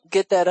you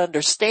get that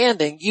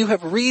understanding, you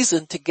have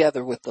reasoned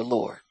together with the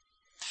Lord.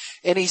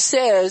 And he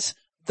says,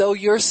 though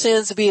your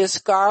sins be as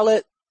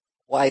scarlet,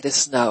 white as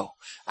snow,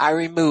 I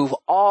remove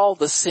all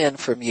the sin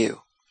from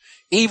you.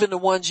 Even the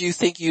ones you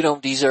think you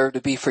don't deserve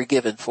to be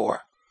forgiven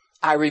for.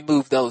 I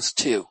remove those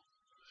too.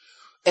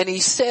 And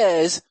he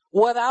says,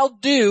 what I'll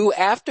do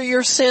after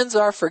your sins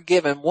are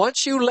forgiven,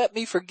 once you let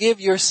me forgive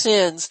your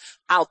sins,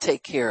 I'll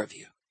take care of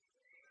you.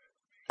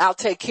 I'll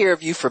take care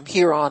of you from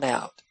here on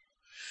out.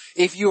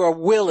 If you are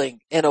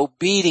willing and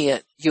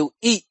obedient, you'll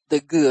eat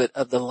the good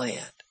of the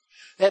land.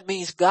 That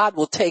means God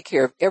will take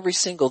care of every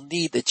single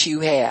need that you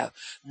have,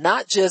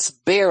 not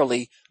just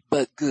barely,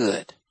 but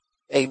good.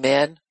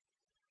 Amen.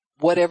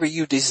 Whatever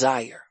you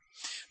desire.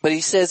 But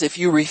he says if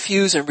you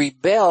refuse and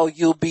rebel,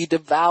 you'll be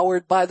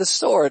devoured by the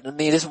sword. I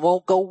mean, this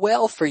won't go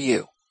well for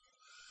you.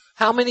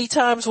 How many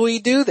times will you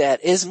do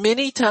that? As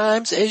many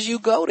times as you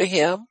go to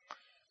him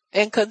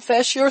and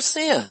confess your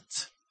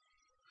sins.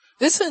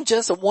 This isn't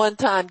just a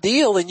one-time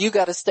deal and you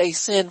got to stay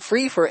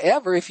sin-free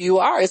forever. If you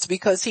are, it's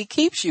because he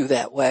keeps you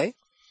that way.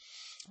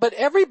 But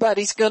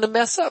everybody's going to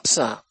mess up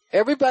some.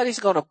 Everybody's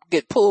going to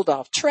get pulled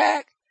off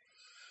track.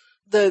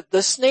 The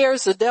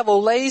snares the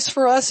devil lays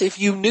for us, if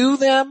you knew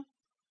them,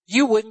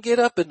 you wouldn't get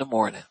up in the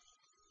morning.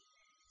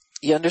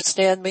 You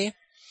understand me?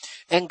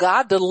 And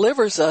God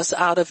delivers us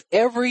out of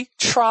every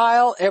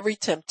trial, every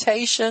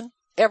temptation,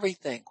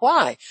 everything.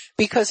 Why?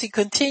 Because he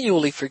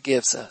continually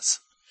forgives us.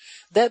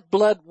 That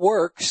blood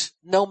works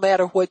no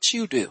matter what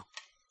you do.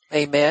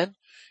 Amen.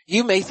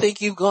 You may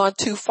think you've gone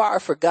too far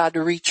for God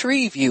to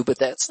retrieve you, but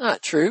that's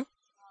not true.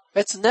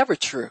 That's never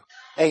true.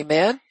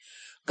 Amen.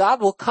 God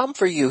will come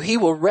for you. He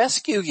will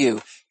rescue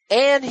you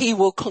and he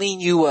will clean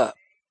you up.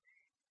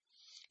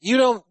 You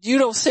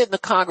don't sit in the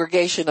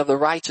congregation of the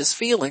righteous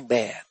feeling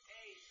bad.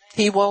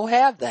 He won't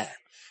have that.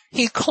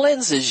 He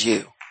cleanses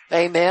you.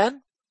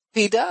 Amen.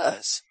 He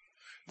does.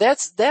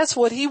 That's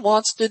what he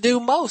wants to do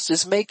most,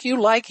 is make you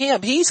like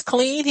him. He's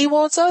clean. He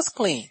wants us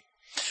clean.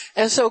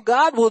 And so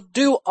God will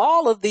do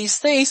all of these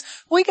things.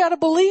 We got to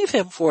believe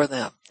him for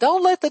them.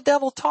 Don't let the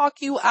devil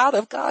talk you out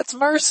of God's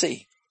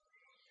mercy,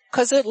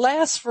 because it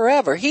lasts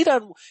forever. He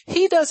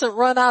doesn't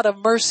run out of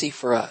mercy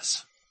for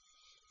us.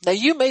 Now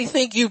you may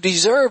think you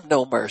deserve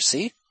no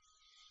mercy,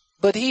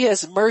 but he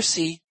has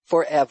mercy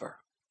forever.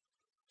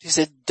 He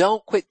said,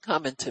 don't quit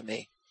coming to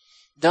me.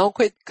 Don't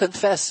quit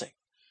confessing.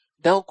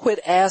 Don't quit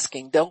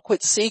asking. Don't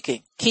quit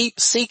seeking.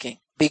 Keep seeking,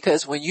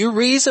 because when you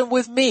reason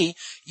with me,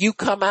 you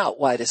come out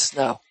white as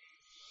snow.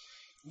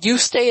 You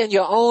stay in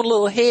your own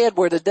little head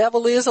where the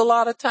devil is a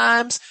lot of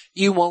times,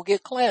 you won't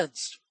get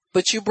cleansed.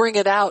 But you bring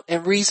it out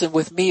and reason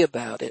with me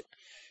about it,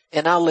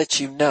 and I'll let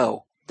you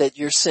know that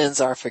your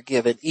sins are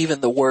forgiven,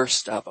 even the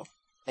worst of them.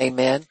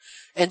 Amen.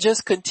 And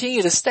just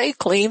continue to stay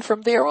clean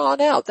from there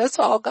on out. That's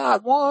all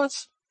God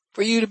wants,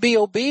 for you to be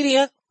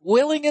obedient,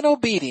 willing and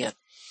obedient,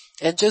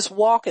 and just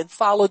walk and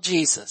follow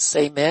Jesus.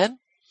 Amen.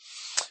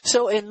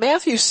 So in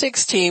Matthew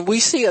 16, we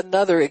see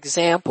another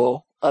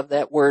example of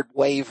that word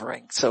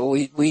wavering. So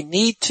we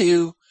need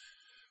to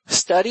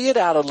study it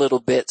out a little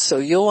bit so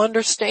you'll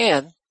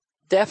understand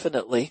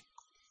definitely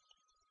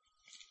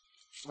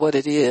what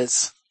it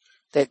is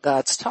that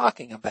God's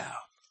talking about.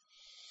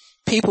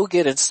 People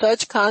get in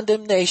such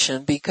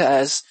condemnation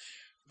because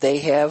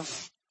they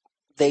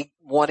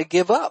want to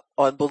give up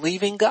on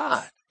believing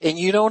God. And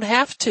you don't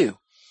have to,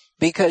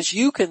 because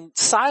you can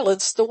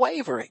silence the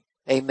wavering.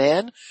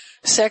 Amen.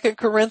 2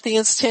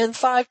 Corinthians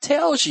 10:5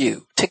 tells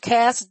you to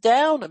cast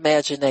down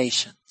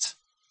imaginations.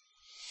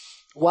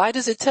 Why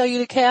does it tell you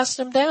to cast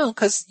them down?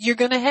 Because you're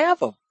going to have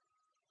them.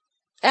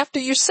 After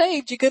you're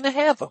saved, you're going to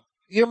have them.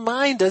 Your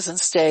mind doesn't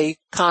stay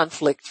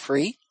conflict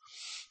free.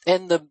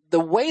 And the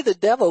way the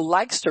devil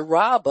likes to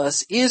rob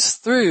us is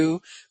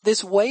through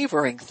this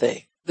wavering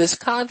thing, this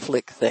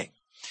conflict thing.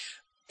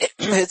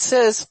 It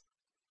says,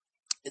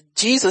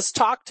 Jesus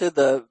talked to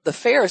the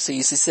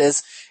Pharisees. He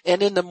says,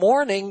 and in the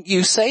morning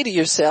you say to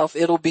yourself,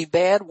 it'll be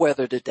bad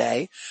weather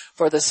today,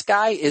 for the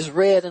sky is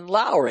red and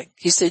lowering.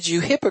 He said, you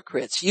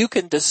hypocrites, you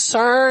can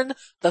discern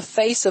the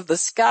face of the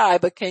sky,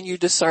 but can you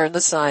discern the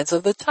signs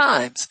of the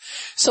times?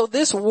 So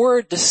this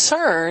word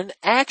discern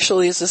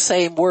actually is the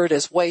same word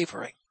as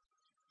wavering.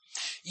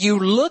 You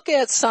look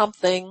at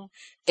something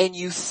and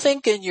you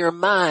think in your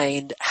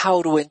mind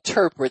how to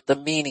interpret the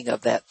meaning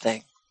of that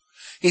thing.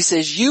 He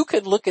says you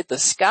can look at the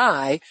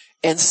sky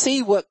and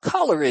see what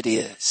color it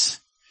is.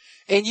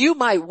 And you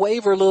might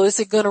waver a little. Is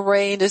it going to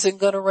rain? Is it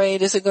going to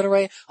rain? Is it going to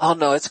rain? Oh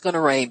no, it's going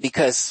to rain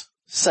because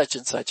such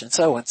and such and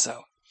so and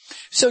so.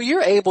 So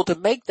you're able to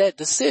make that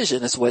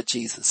decision is what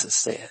Jesus has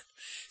said.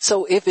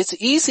 So if it's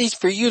easy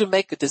for you to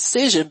make a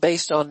decision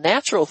based on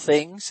natural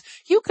things,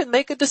 you can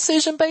make a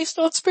decision based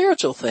on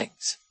spiritual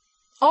things.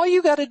 All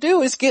you got to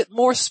do is get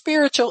more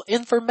spiritual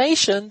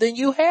information than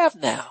you have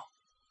now.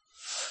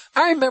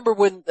 I remember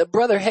when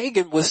Brother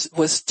Hagin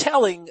was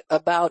telling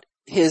about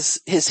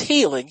his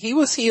healing. He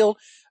was healed.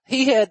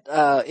 He had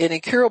an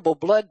incurable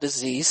blood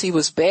disease. He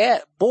was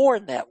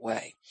born that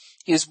way.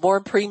 He was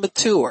born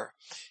premature,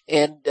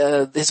 and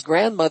his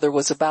grandmother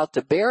was about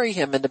to bury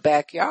him in the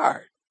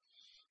backyard.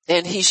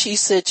 And she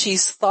said she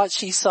thought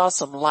she saw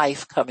some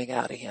life coming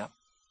out of him,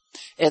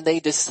 and they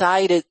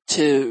decided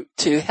to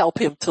help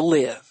him to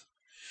live.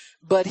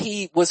 But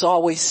he was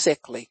always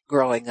sickly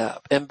growing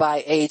up. And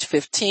by age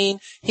 15,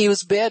 he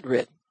was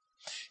bedridden.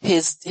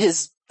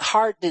 His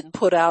heart didn't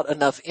put out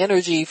enough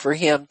energy for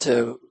him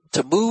to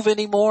move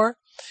anymore.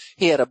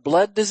 He had a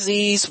blood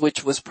disease,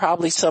 which was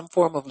probably some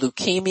form of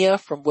leukemia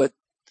from what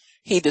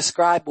he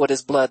described what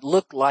his blood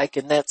looked like.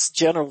 And that's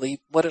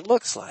generally what it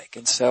looks like.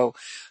 And so,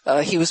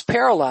 he was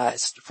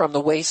paralyzed from the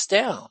waist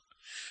down.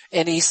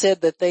 And he said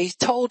that they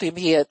told him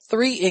he had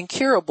 3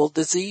 incurable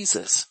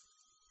diseases.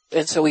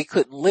 And so he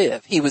couldn't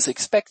live. He was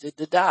expected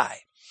to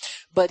die.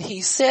 But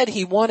he said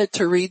he wanted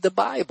to read the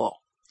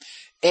Bible.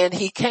 And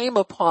he came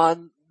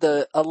upon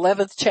the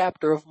 11th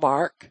chapter of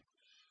Mark,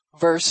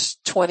 verse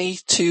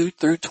 22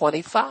 through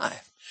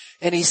 25.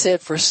 And he said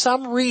for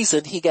some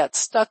reason he got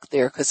stuck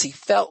there because he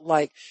felt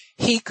like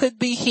he could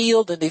be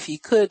healed, and if he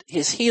could,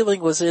 his healing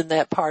was in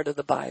that part of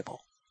the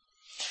Bible.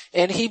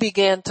 And he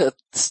began to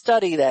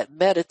study that,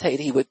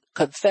 meditate. He would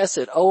confess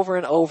it over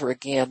and over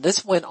again.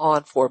 This went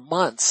on for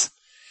months,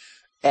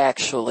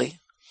 actually.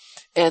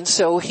 And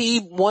so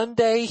one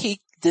day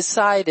he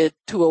decided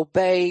to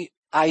obey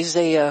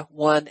Isaiah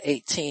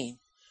 1:18.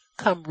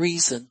 Come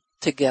reason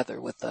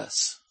together with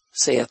us,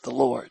 saith the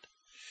Lord.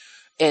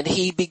 And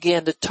he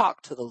began to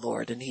talk to the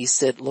Lord, and he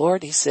said,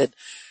 Lord, he said,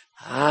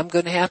 I'm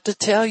going to have to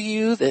tell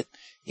you that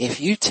if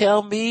you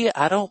tell me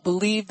I don't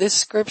believe this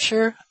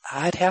scripture,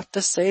 I'd have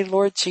to say,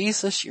 Lord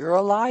Jesus, you're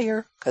a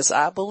liar, because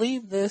I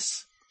believe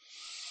this.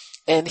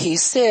 And he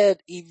said,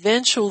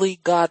 eventually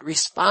God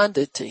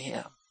responded to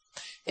him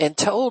and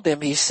told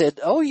him, he said,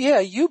 oh yeah,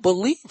 you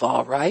believe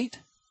all right,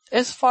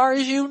 as far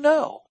as you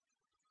know.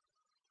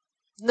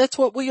 And that's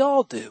what we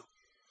all do.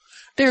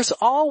 There's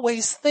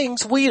always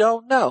things we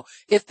don't know.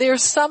 If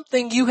there's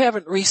something you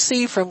haven't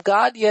received from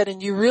God yet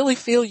and you really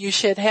feel you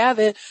should have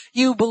it,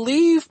 you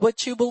believe,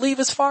 but you believe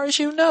as far as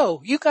you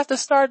know. You got to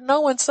start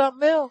knowing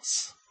something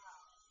else.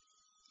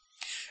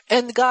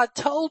 And God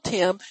told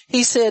him,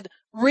 he said,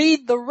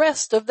 read the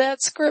rest of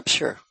that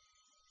scripture.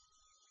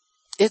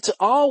 It's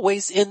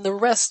always in the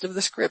rest of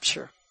the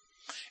scripture.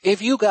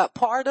 If you got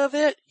part of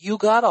it, you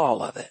got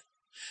all of it.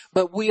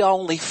 But we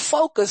only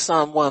focus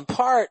on one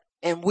part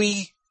and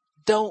we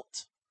don't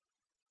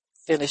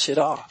finish it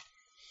off.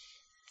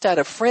 I had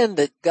a friend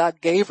that God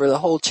gave her the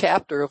whole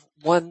chapter of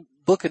one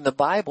book in the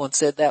Bible and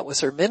said that was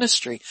her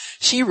ministry.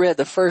 She read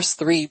the first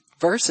 3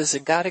 verses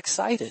and got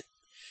excited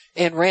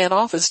and ran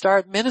off and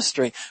started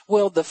ministering.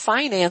 Well, the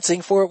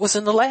financing for it was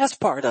in the last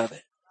part of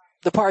it,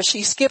 the part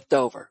she skipped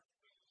over.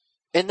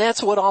 And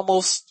that's what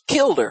almost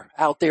killed her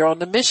out there on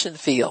the mission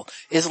field,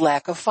 is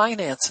lack of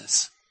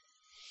finances.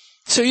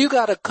 So you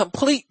got to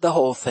complete the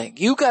whole thing.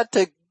 You got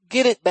to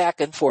get it back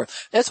and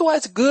forth. That's why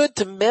it's good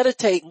to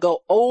meditate and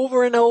go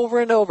over and over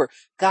and over.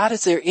 God,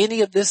 is there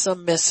any of this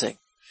I'm missing?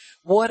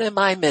 What am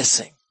I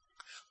missing?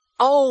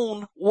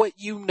 Own what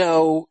you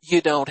know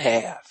you don't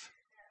have.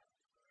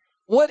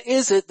 What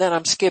is it that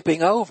I'm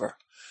skipping over?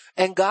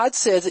 And God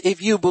says,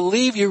 if you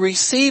believe you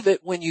receive it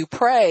when you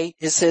pray,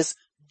 it says,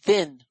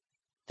 then,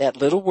 that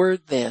little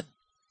word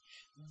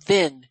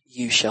then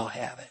you shall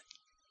have it.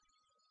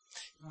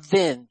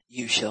 Then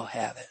you shall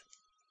have it.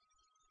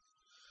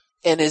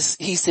 And as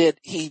he said,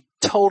 he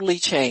totally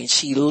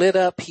changed. He lit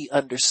up. He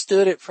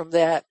understood it from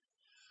that.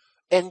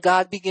 And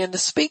God began to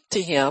speak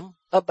to him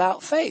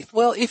about faith.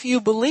 Well, if you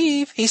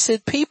believe, he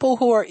said, people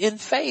who are in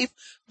faith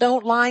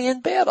don't lie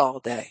in bed all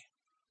day.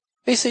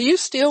 He said, you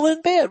still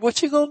in bed.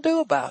 What you gonna do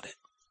about it?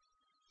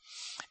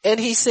 And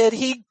he said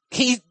he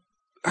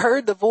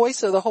heard the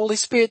voice of the Holy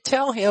Spirit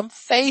tell him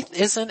faith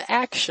is an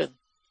action.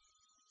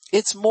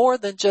 It's more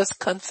than just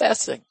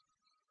confessing.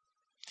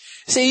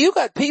 See, you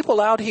got people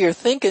out here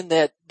thinking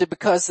that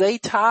because they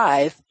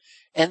tithe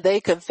and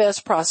they confess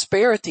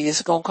prosperity,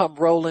 it's going to come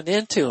rolling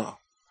into them.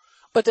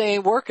 But they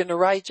ain't working the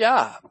right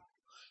job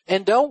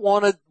and don't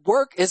want to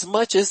work as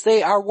much as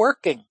they are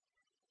working.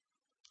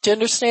 Do you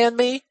understand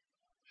me?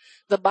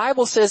 The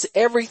Bible says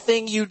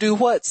everything you do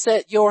what?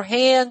 Set your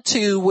hand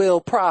to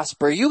will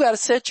prosper. You got to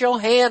set your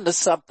hand to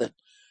something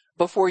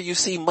before you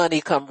see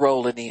money come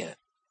rolling in.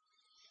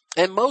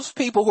 And most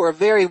people who are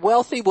very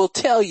wealthy will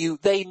tell you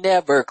they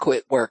never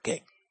quit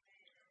working.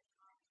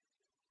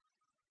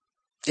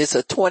 It's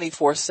a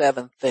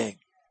 24/7 thing.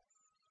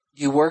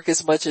 You work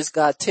as much as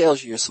God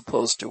tells you you're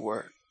supposed to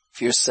work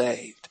if you're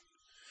saved.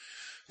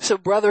 So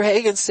Brother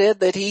Hagin said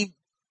that he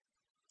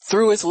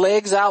threw his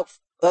legs out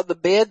of the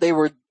bed. They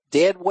were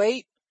dead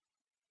weight.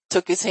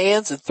 Took his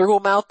hands and threw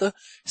them out the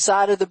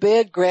side of the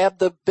bed, grabbed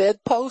the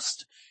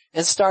bedpost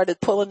and started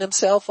pulling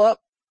himself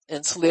up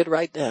and slid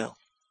right down.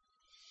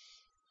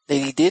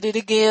 Then he did it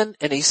again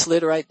and he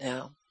slid right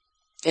down.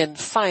 And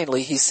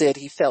finally he said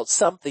he felt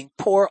something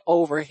pour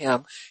over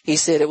him. He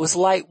said it was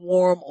like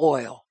warm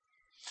oil.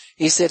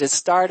 He said it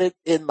started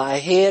in my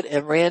head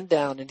and ran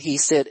down. And he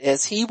said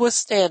as he was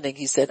standing,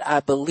 he said, I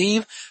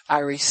believe I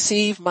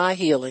received my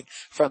healing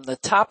from the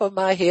top of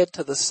my head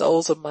to the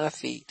soles of my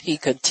feet. He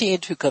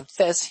continued to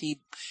confess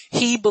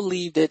he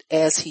believed it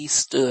as he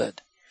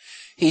stood.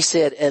 He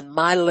said, and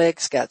my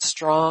legs got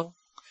strong.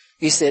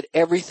 He said,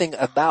 everything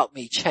about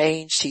me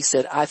changed. He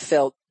said, I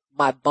felt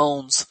my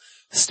bones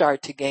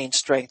start to gain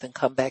strength and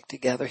come back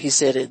together. He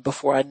said, and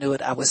before I knew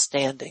it, I was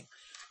standing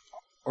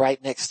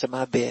right next to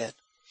my bed.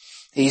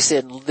 He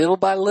said, little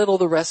by little,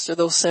 the rest of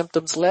those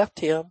symptoms left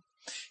him.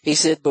 He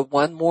said, but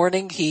one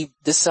morning he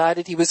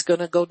decided he was going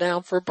to go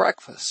down for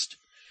breakfast.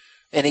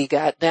 And he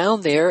got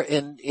down there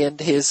and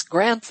his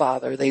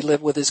grandfather, they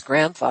lived with his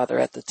grandfather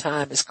at the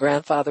time. His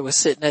grandfather was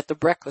sitting at the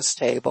breakfast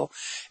table.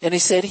 And he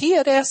said he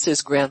had asked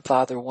his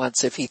grandfather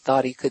once if he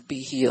thought he could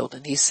be healed.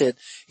 And he said,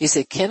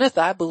 Kenneth,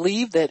 I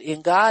believe that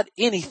in God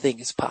anything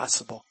is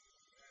possible.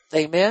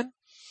 Amen.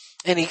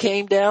 And he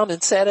came down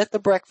and sat at the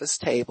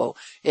breakfast table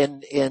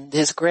and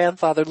his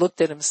grandfather looked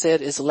at him and said,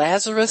 is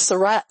Lazarus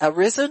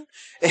arisen?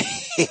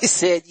 He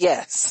said,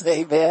 yes.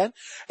 Amen.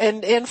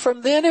 And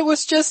from then it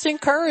was just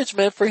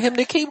encouragement for him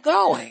to keep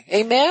going.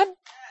 Amen.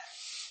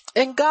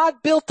 And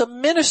God built a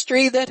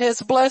ministry that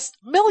has blessed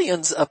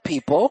millions of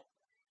people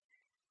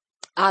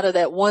out of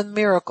that one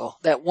miracle,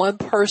 that one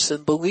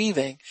person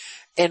believing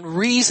and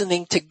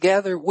reasoning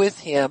together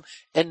with him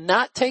and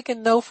not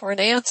taking no for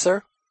an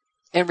answer.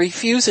 And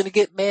refusing to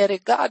get mad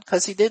at God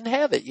because he didn't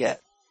have it yet.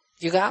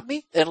 You got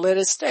me? And let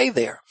it stay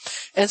there.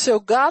 And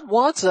so God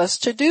wants us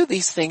to do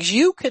these things.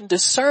 You can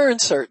discern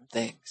certain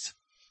things.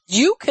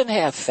 You can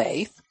have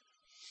faith.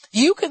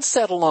 You can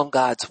settle on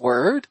God's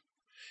word.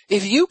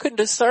 If you can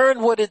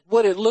discern what it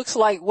looks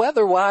like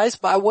weather-wise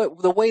by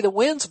the way the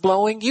wind's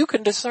blowing, you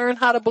can discern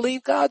how to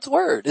believe God's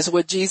word, is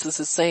what Jesus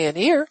is saying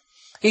here.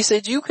 He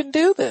said you can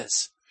do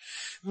this.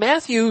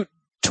 Matthew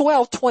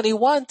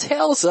 12:21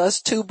 tells us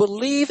to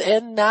believe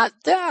and not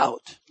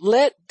doubt.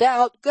 Let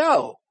doubt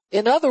go.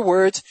 In other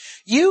words,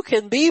 you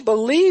can be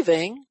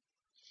believing,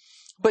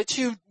 but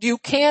you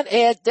can't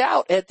add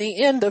doubt at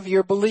the end of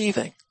your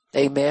believing.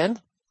 Amen.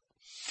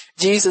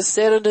 Jesus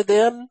said unto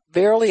them,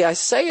 verily I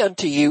say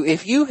unto you,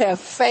 if you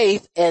have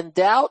faith and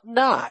doubt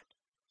not,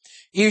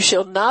 you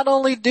shall not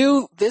only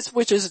do this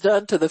which is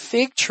done to the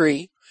fig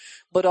tree,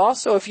 but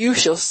also if you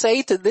shall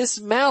say to this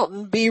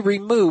mountain, be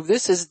removed.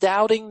 This is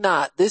doubting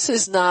not. This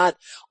is not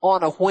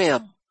on a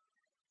whim.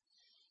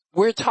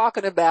 We're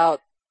talking about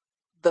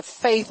the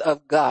faith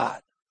of God.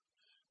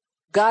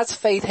 God's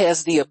faith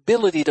has the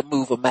ability to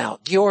move a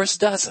mountain. Yours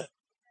doesn't.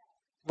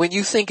 When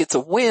you think it's a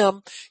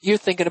whim, you're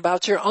thinking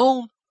about your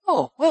own.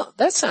 Oh, well,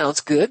 that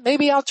sounds good.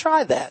 Maybe I'll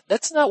try that.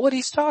 That's not what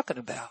he's talking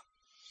about.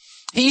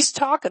 He's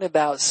talking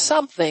about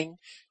something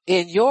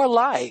in your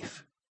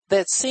life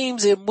that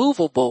seems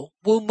immovable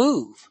will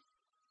move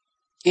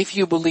if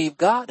you believe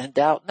God and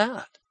doubt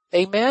not.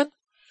 Amen.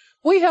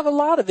 We have a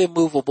lot of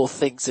immovable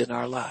things in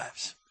our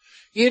lives.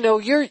 You know,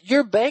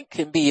 your bank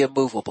can be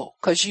immovable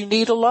because you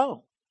need a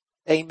loan.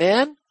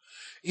 Amen.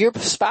 Your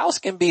spouse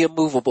can be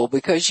immovable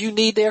because you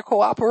need their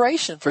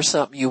cooperation for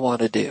something you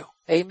want to do.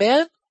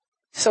 Amen.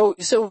 So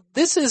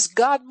this is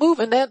God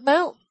moving that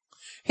mountain.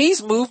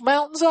 He's moved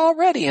mountains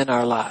already in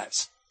our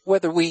lives,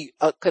 whether we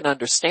can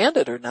understand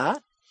it or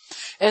not.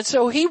 And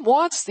so he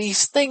wants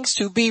these things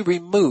to be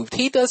removed.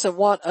 He doesn't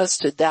want us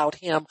to doubt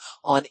him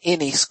on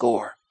any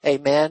score.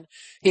 Amen.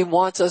 He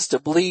wants us to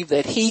believe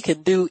that he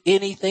can do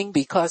anything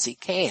because he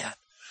can.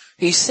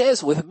 He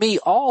says, with me,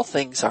 all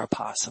things are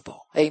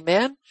possible.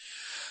 Amen.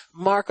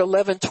 Mark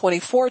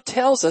 11:24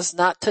 tells us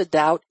not to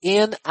doubt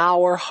in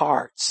our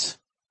hearts.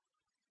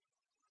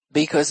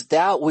 Because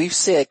doubt, we've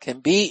said, can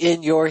be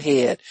in your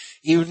head.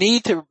 You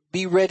need to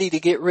be ready to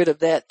get rid of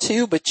that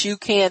too, but you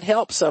can't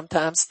help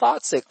sometimes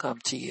thoughts that come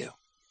to you.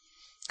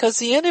 Because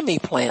the enemy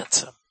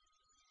plants them.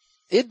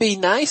 It'd be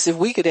nice if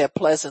we could have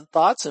pleasant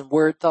thoughts and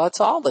word thoughts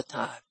all the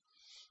time.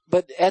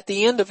 But at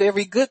the end of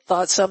every good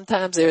thought,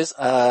 sometimes there's,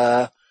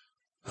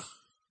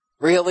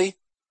 really?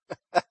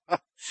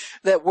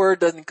 That word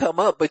doesn't come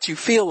up, but you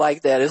feel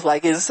like that. It's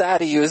like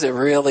inside of you, is it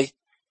really?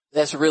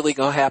 That's really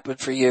going to happen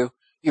for you?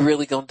 You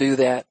really going to do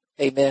that?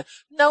 Amen.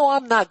 No,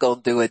 I'm not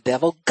going to do it,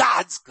 devil.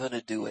 God's going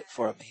to do it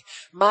for me.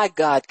 My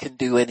God can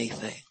do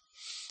anything.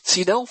 So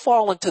you don't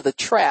fall into the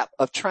trap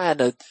of trying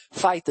to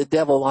fight the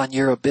devil on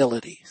your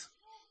abilities.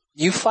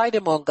 You fight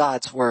him on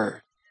God's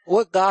word.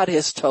 What God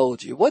has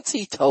told you. What's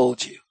he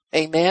told you?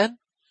 Amen.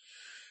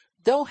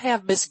 Don't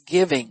have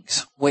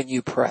misgivings when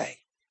you pray.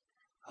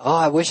 Oh,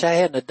 I wish I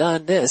hadn't have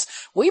done this.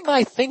 We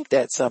might think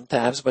that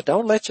sometimes, but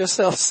don't let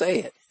yourself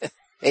say it.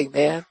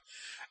 Amen.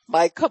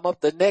 Might come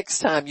up the next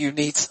time you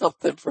need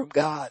something from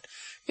God.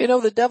 You know,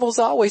 the devil's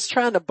always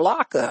trying to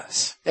block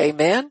us.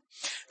 Amen.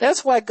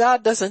 That's why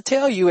God doesn't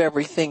tell you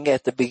everything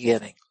at the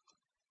beginning.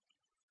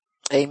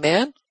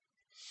 Amen.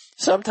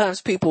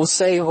 Sometimes people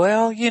say,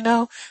 well, you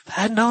know, if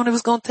I'd known it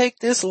was going to take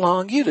this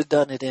long, you'd have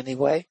done it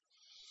anyway.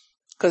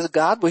 Because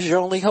God was your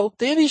only hope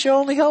then. He's your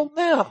only hope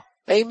now.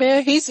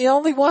 Amen. He's the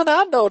only one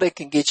I know that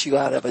can get you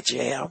out of a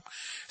jam.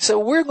 So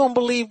we're going to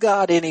believe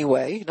God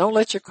anyway. Don't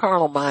let your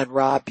carnal mind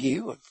rob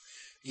you of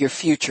your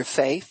future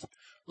faith.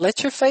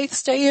 Let your faith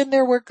stay in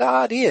there where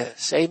God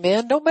is.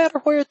 Amen. No matter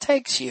where it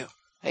takes you.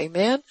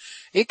 Amen.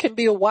 It can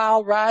be a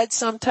wild ride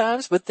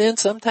sometimes, but then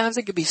sometimes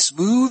it can be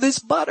smooth as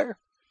butter.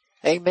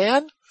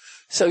 Amen.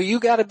 So you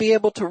got to be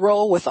able to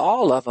roll with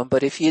all of them.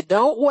 But if you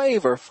don't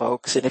waver,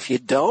 folks, and if you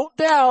don't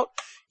doubt,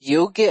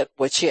 you'll get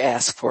what you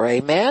ask for.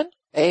 Amen.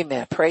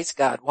 Amen. Praise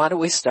God. Why don't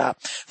we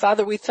stop?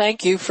 Father, we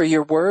thank you for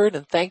your word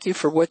and thank you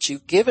for what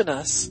you've given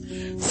us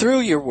through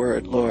your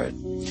word, Lord.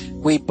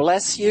 We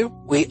bless you.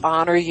 We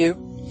honor you.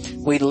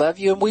 We love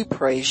you and we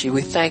praise you.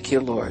 We thank you,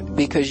 Lord,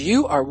 because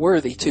you are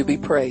worthy to be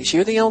praised.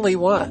 You're the only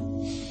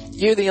one.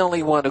 You're the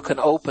only one who can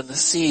open the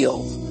seal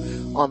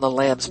on the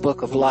Lamb's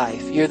Book of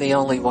Life. You're the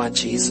only one,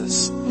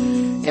 Jesus.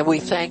 And we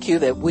thank you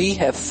that we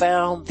have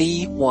found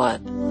the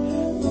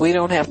one. We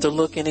don't have to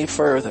look any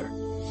further.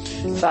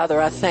 Father,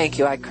 I thank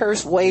you. I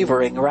curse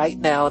wavering right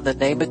now in the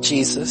name of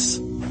Jesus.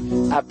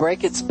 I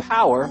break its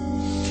power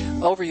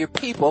over your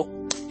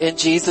people in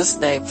Jesus'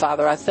 name.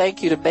 Father, I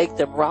thank you to make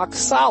them rock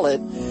solid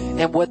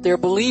in what they're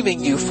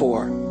believing you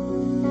for.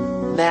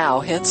 Now,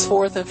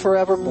 henceforth and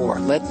forevermore,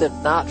 let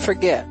them not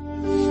forget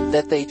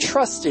that they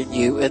trust in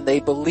you and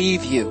they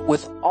believe you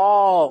with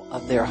all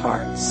of their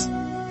hearts.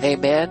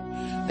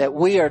 Amen. That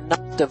we are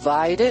not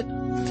divided.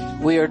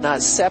 We are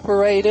not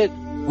separated.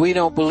 We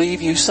don't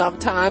believe you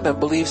sometime and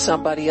believe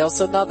somebody else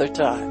another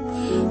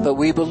time, but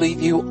we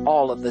believe you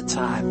all of the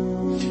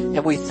time.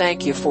 And we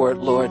thank you for it,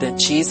 Lord, in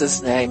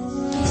Jesus' name.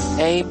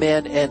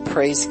 Amen and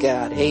praise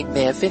God.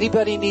 Amen. If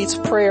anybody needs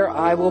prayer,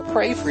 I will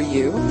pray for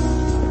you.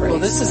 Well,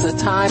 this is a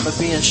time of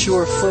being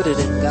sure-footed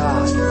in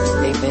God.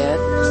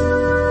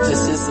 Amen.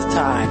 This is the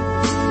time.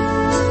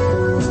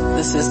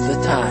 This is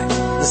the time.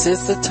 This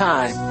is the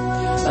time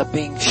of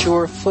being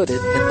sure-footed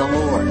in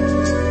the Lord.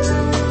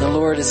 The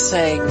Lord is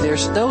saying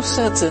there's no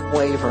sense in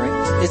wavering.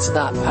 It's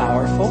not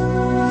powerful.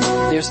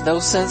 There's no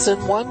sense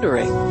in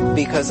wondering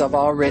because I've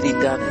already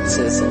done it,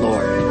 says the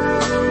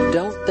Lord.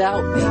 Don't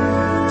doubt me.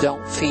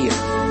 Don't fear.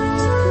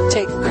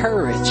 Take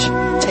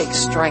courage. Take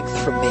strength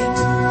from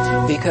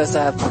me because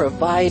I've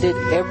provided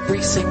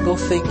every single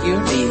thing you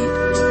need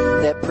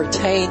that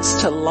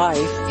pertains to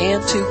life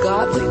and to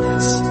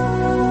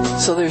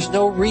godliness. So there's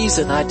no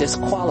reason I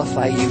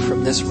disqualify you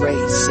from this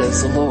race,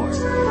 says the Lord.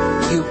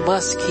 You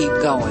must keep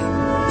going.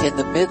 In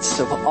the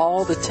midst of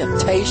all the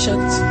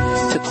temptations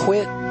to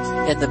quit,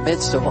 in the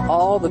midst of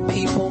all the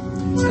people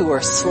who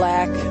are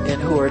slack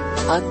and who are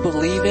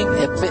unbelieving,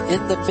 and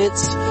in the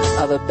midst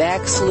of a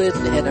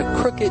backslidden and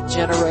a crooked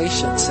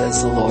generation,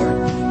 says the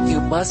Lord, you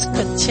must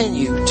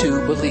continue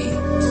to believe.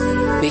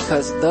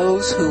 Because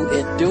those who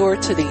endure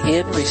to the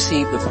end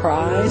receive the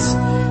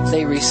prize,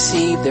 they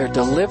receive their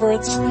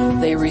deliverance,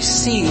 they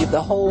receive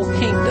the whole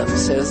kingdom,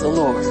 says the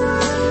Lord.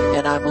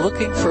 And I'm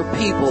looking for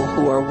people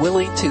who are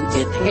willing to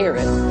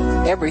inherit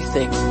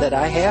everything that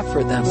I have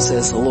for them,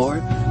 says the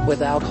Lord.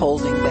 without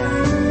holding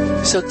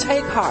back. So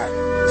take heart.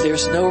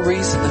 There's no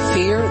reason to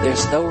fear.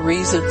 There's no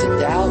reason to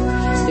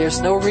doubt.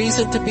 There's no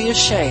reason to be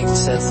ashamed,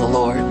 says the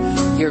Lord.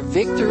 Your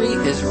victory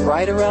is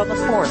right around the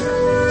corner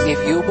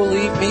if you'll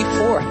believe me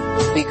for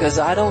it, because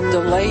I don't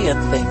delay in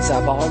things.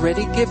 I've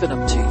already given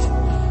them to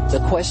you.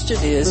 The question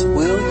is,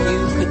 will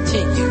you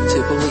continue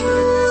to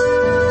believe?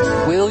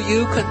 Will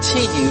you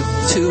continue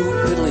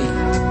to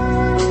believe?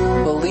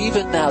 Believe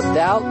and not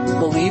doubt.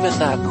 Believe and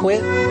not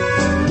quit.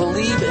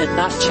 Believe and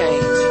not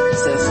change,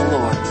 says the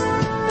Lord.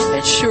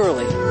 And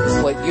surely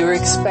what you're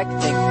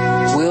expecting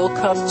will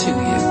come to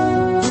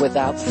you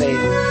without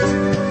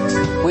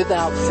fail.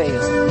 Without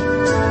fail.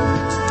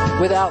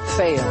 Without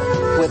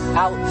fail.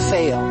 Without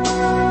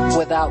fail.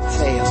 Without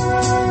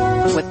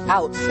fail.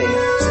 Without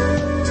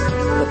fail.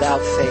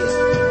 Without fail.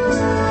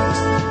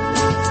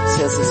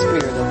 Says the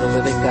Spirit of the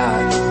living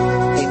God.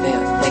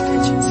 Amen. Thank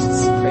you,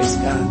 Jesus. Praise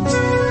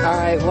God. All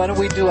right, why don't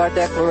we do our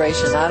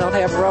declaration? I don't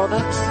have Rona,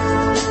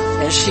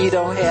 and she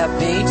don't have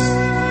me.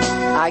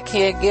 I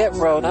can't get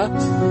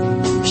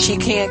Rona. She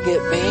can't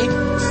get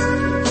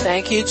me.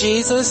 Thank you,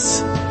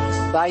 Jesus.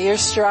 By your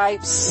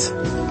stripes,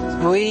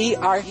 we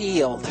are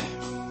healed.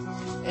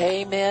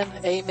 Amen,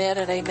 amen,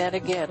 and amen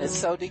again. It's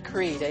so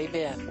decreed.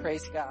 Amen.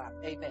 Praise God.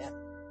 Amen.